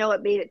didn't even know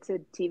it made it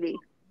to TV.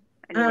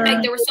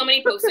 Like, there were so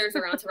many posters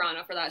around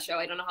Toronto for that show.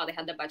 I don't know how they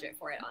had the budget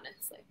for it,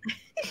 honestly.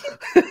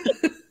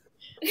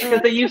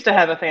 Because they used to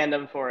have a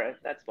fandom for it.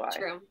 That's why.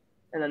 True.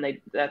 And then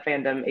that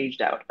fandom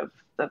aged out of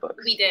the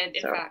books. We did,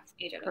 in fact,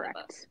 age out of the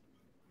books.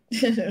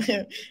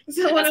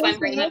 So that's why I'm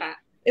bringing it back.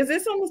 Is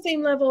this on the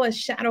same level as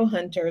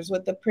Shadowhunters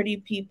with the pretty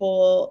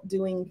people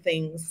doing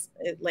things?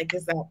 Like,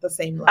 is that the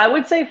same level? I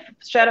would say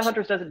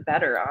Shadowhunters does it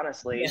better,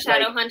 honestly.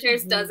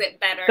 Shadowhunters does it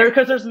better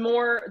because there's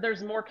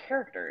more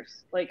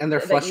characters, like, and they're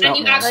fleshed out.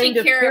 And you actually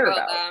care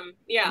about them.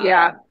 Yeah.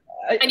 Yeah.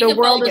 And the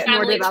world is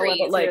more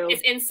developed. Like,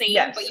 it's insane.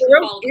 Yes. But the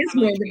world is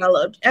more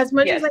developed. As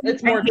much as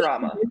it's more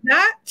drama.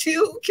 That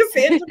too,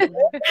 Cassandra.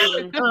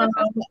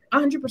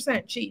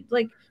 100%.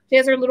 She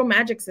has her little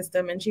magic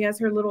system, and she has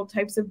her little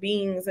types of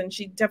beings, and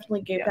she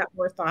definitely gave that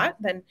more thought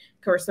than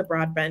Carissa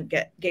Broadbent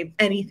gave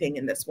anything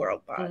in this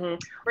world thought.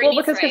 Well,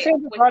 because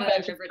Cassandra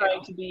Broadbent is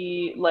trying to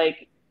be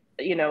like,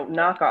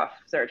 knockoff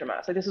Sarah J.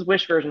 Maas. Like, this is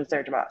Wish version of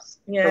Sarah J. Maas.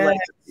 Yeah, the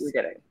legs you're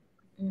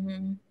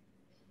getting.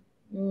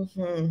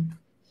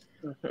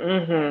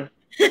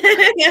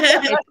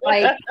 It's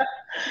like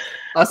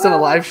us in a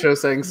live show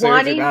saying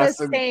Sarah J. Maas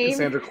and same...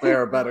 Cassandra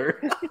Clare are better.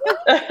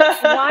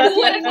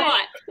 Wanting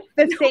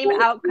the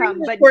same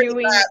outcome, but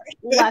doing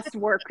less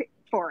work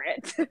for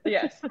it.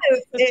 Yes.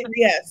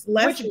 Yes.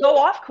 Which go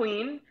off,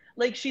 Queen.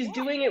 Like, she's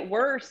doing it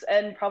worse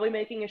and probably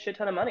making a shit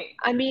ton of money.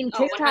 I mean,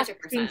 TikTok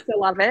seems to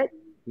love it.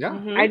 Yeah.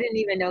 I didn't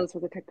even know this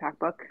was a TikTok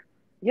book.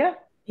 Yeah.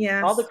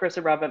 Yes. All the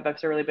Carissa Broadbent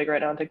books are really big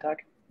right now on TikTok.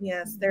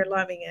 Yes, they're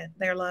loving it.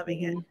 They're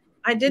loving it.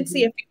 I did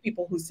see a few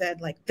people who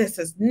said, like, this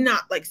is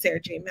not like Sarah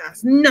J.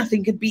 Maas.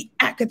 Nothing could beat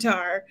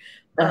ACOTAR.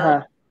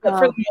 But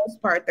for the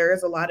most part, there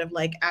is a lot of,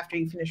 like, after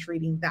you finish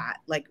reading that,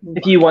 like,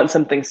 if you want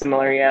something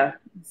similar, yeah.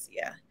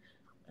 Yeah.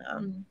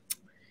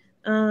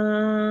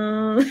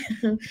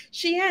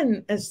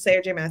 Sheehan as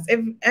Sarah J. Maas.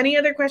 If any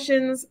other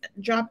questions,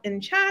 drop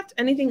in chat.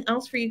 Anything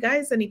else for you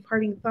guys? Any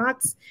parting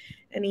thoughts?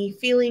 Any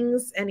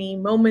feelings? Any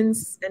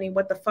moments? Any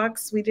what the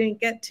fucks we didn't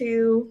get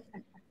to?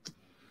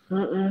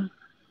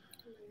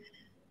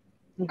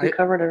 We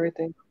covered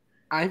everything.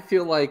 I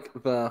feel like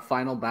the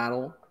final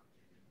battle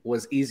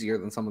was easier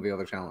than some of the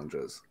other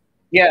challenges.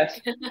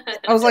 Yes.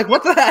 I was like,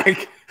 what the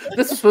heck?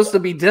 This is supposed to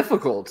be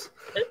difficult.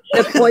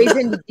 The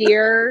poisoned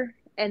deer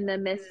and the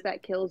mist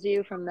that kills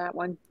you from that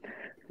one.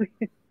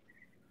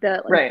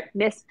 The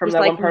mist from that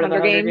one part of the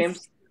Hunger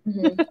Games.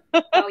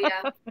 Oh,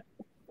 yeah.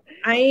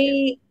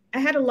 I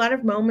had a lot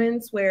of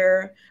moments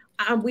where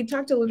we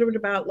talked a little bit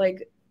about,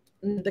 like,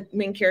 the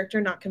main character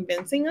not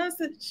convincing us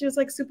that she was,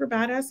 like, super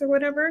badass or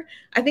whatever.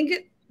 I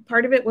think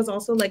part of it was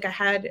also, like, I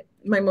had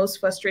my most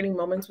frustrating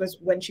moments was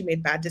when she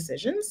made bad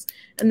decisions.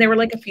 And there were,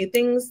 like, a few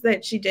things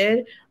that she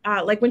did.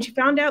 Like, when she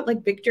found out,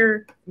 like,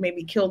 Victor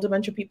maybe killed a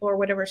bunch of people or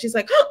whatever, she's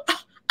like, oh,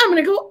 I'm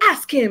going to go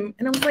ask him.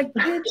 And I was like,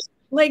 bitch,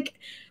 like,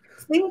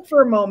 think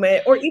for a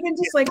moment. Or even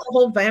just, like, the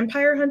whole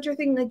vampire hunter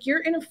thing. Like,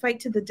 you're in a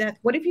fight to the death.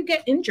 What if you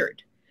get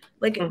injured?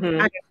 Like,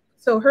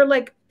 so her,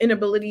 like,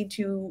 inability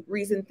to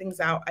reason things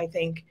out, I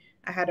think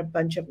I had a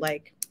bunch of,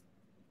 like,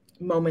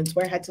 moments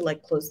where I had to,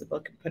 like, close the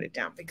book and put it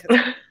down because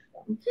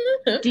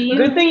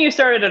good thing you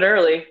started it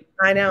early.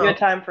 I know. You had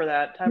time for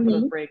that. Time for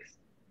those breaks.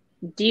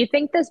 Do you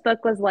think this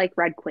book was like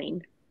Red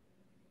Queen?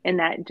 And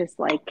that just,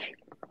 like,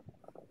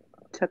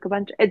 took a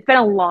bunch it's been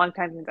a long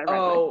time since I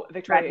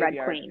read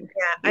Red Queen.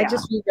 Yeah, I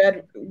just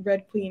read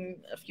Red Queen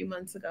a few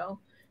months ago.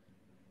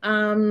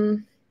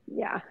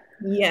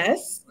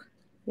 Yes.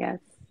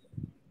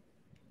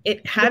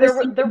 It had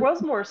there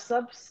was more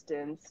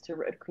substance to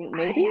Red Queen.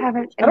 Maybe I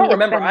don't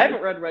remember. I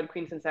haven't read Red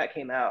Queen since that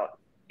came out.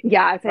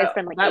 Yeah, it's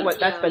been like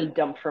that's been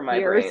dumped from my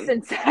years brain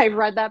since I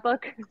read that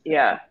book.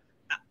 Yeah.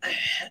 I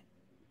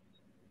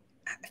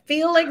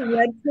feel like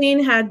Red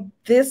Queen had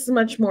this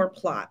much more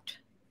plot,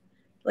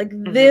 like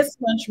this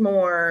much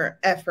more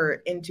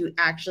effort into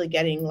actually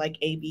getting, like,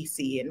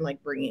 ABC and,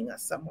 like, bringing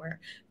us somewhere.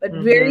 But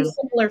very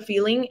similar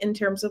feeling in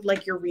terms of,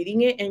 like, you're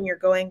reading it and you're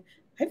going,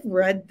 I've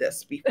read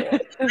this before.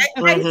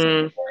 I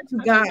swear to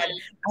God,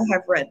 I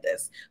have read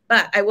this.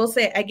 But I will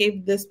say I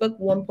gave this book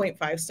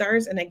 1.5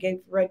 stars and I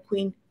gave Red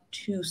Queen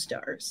 2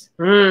 stars.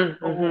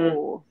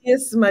 Oh,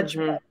 This much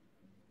better.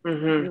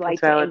 You like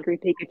the Angry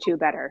Pikachu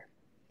better.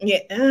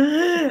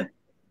 Yeah.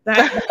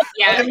 That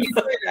Yeah.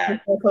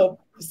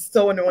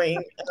 so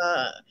annoying.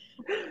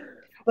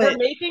 We're But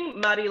making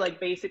Maddie like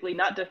basically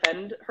not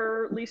defend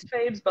her least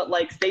faves, but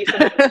like say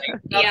something nice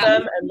about Yeah.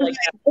 them and like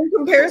in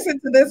comparison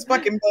to this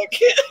fucking book.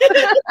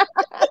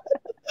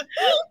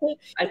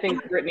 I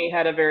think Brittany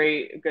had a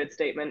very good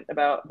statement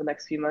about the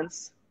next few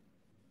months.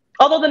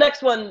 Although the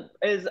next one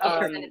is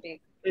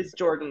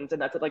Jordan's,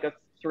 and that's like a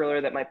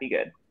thriller that might be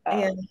good.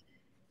 Yeah.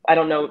 I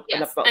don't know Yes,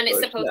 enough about and it's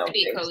thrillers supposed know to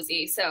be things.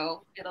 cozy,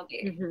 so it'll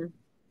be.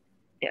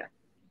 Yeah,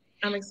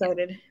 I'm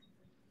excited.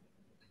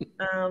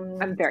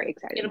 I'm very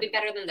excited. It'll be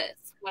better than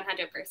this,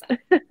 100%.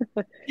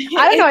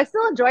 I don't know. I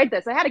still enjoyed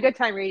this. I had a good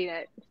time reading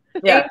it.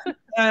 Yeah.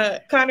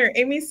 Connor,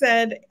 Amy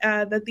said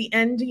that the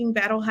ending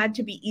battle had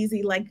to be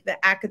easy, like the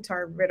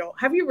Akatar riddle.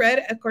 Have you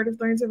read A Court of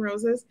Thorns and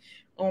Roses?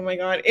 Oh my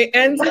god, it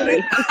ends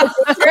with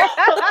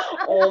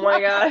oh my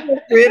god,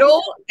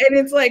 riddle, and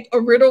it's like a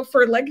riddle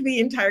for like the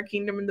entire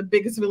kingdom, and the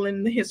biggest villain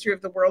in the history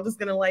of the world is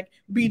gonna like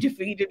be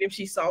defeated if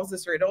she solves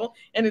this riddle,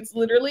 and it's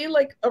literally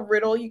like a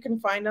riddle you can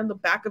find on the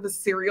back of a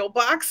cereal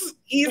box,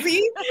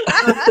 easy.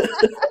 But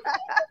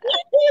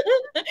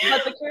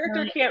the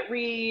character can't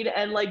read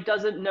and like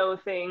doesn't know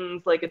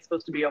things. Like it's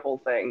supposed to be a whole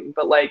thing,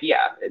 but like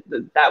yeah,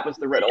 that was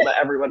the riddle that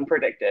everyone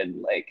predicted.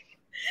 Like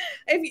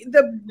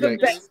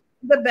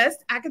the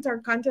best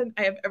Akatar content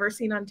I have ever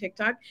seen on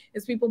TikTok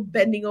is people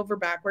bending over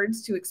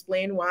backwards to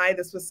explain why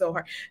this was so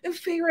hard. And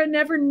Feyre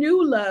never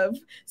knew love,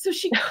 so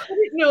she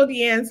couldn't know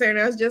the answer. And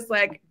I was just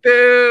like,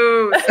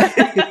 boo.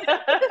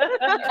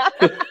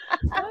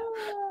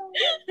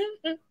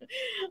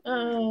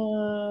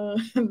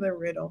 The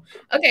riddle.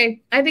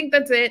 Okay, I think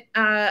that's it.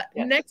 Yes.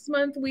 Next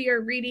month we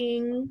are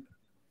reading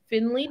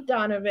Finlay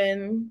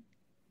Donovan.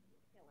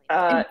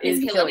 Is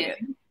killing it.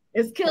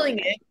 Is killing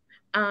it.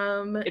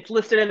 It's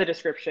listed in the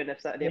description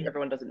if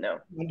everyone doesn't know.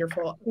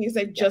 Wonderful. Because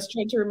I just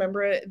tried to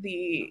remember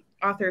the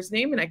author's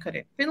name and I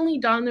couldn't. Finlay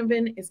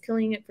Donovan is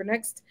killing it for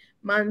next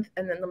month,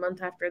 and then the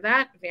month after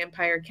that,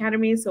 Vampire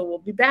Academy. So we'll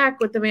be back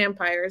with the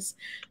vampires.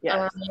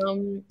 Yes.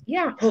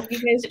 Yeah, hope you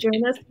guys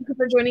join us. Thank you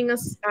for joining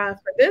us for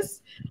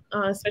this,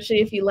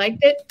 especially if you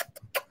liked it.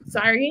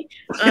 Sorry.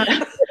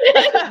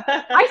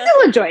 I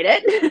still enjoyed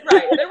it.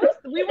 Right.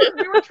 We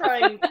were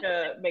trying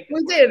to make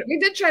this work. We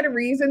did try to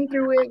reason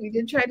through it. We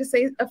did try to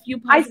say a few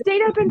I positive.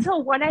 stayed up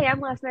until 1 a.m.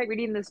 last night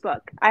reading this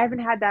book. I haven't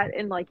had that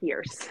in like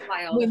years.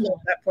 Wild. We love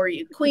that for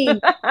you, Queen.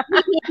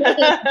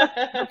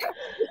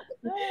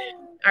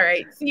 All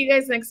right. See you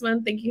guys next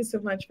month. Thank you so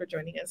much for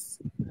joining us.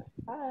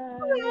 Bye.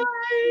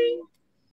 Bye.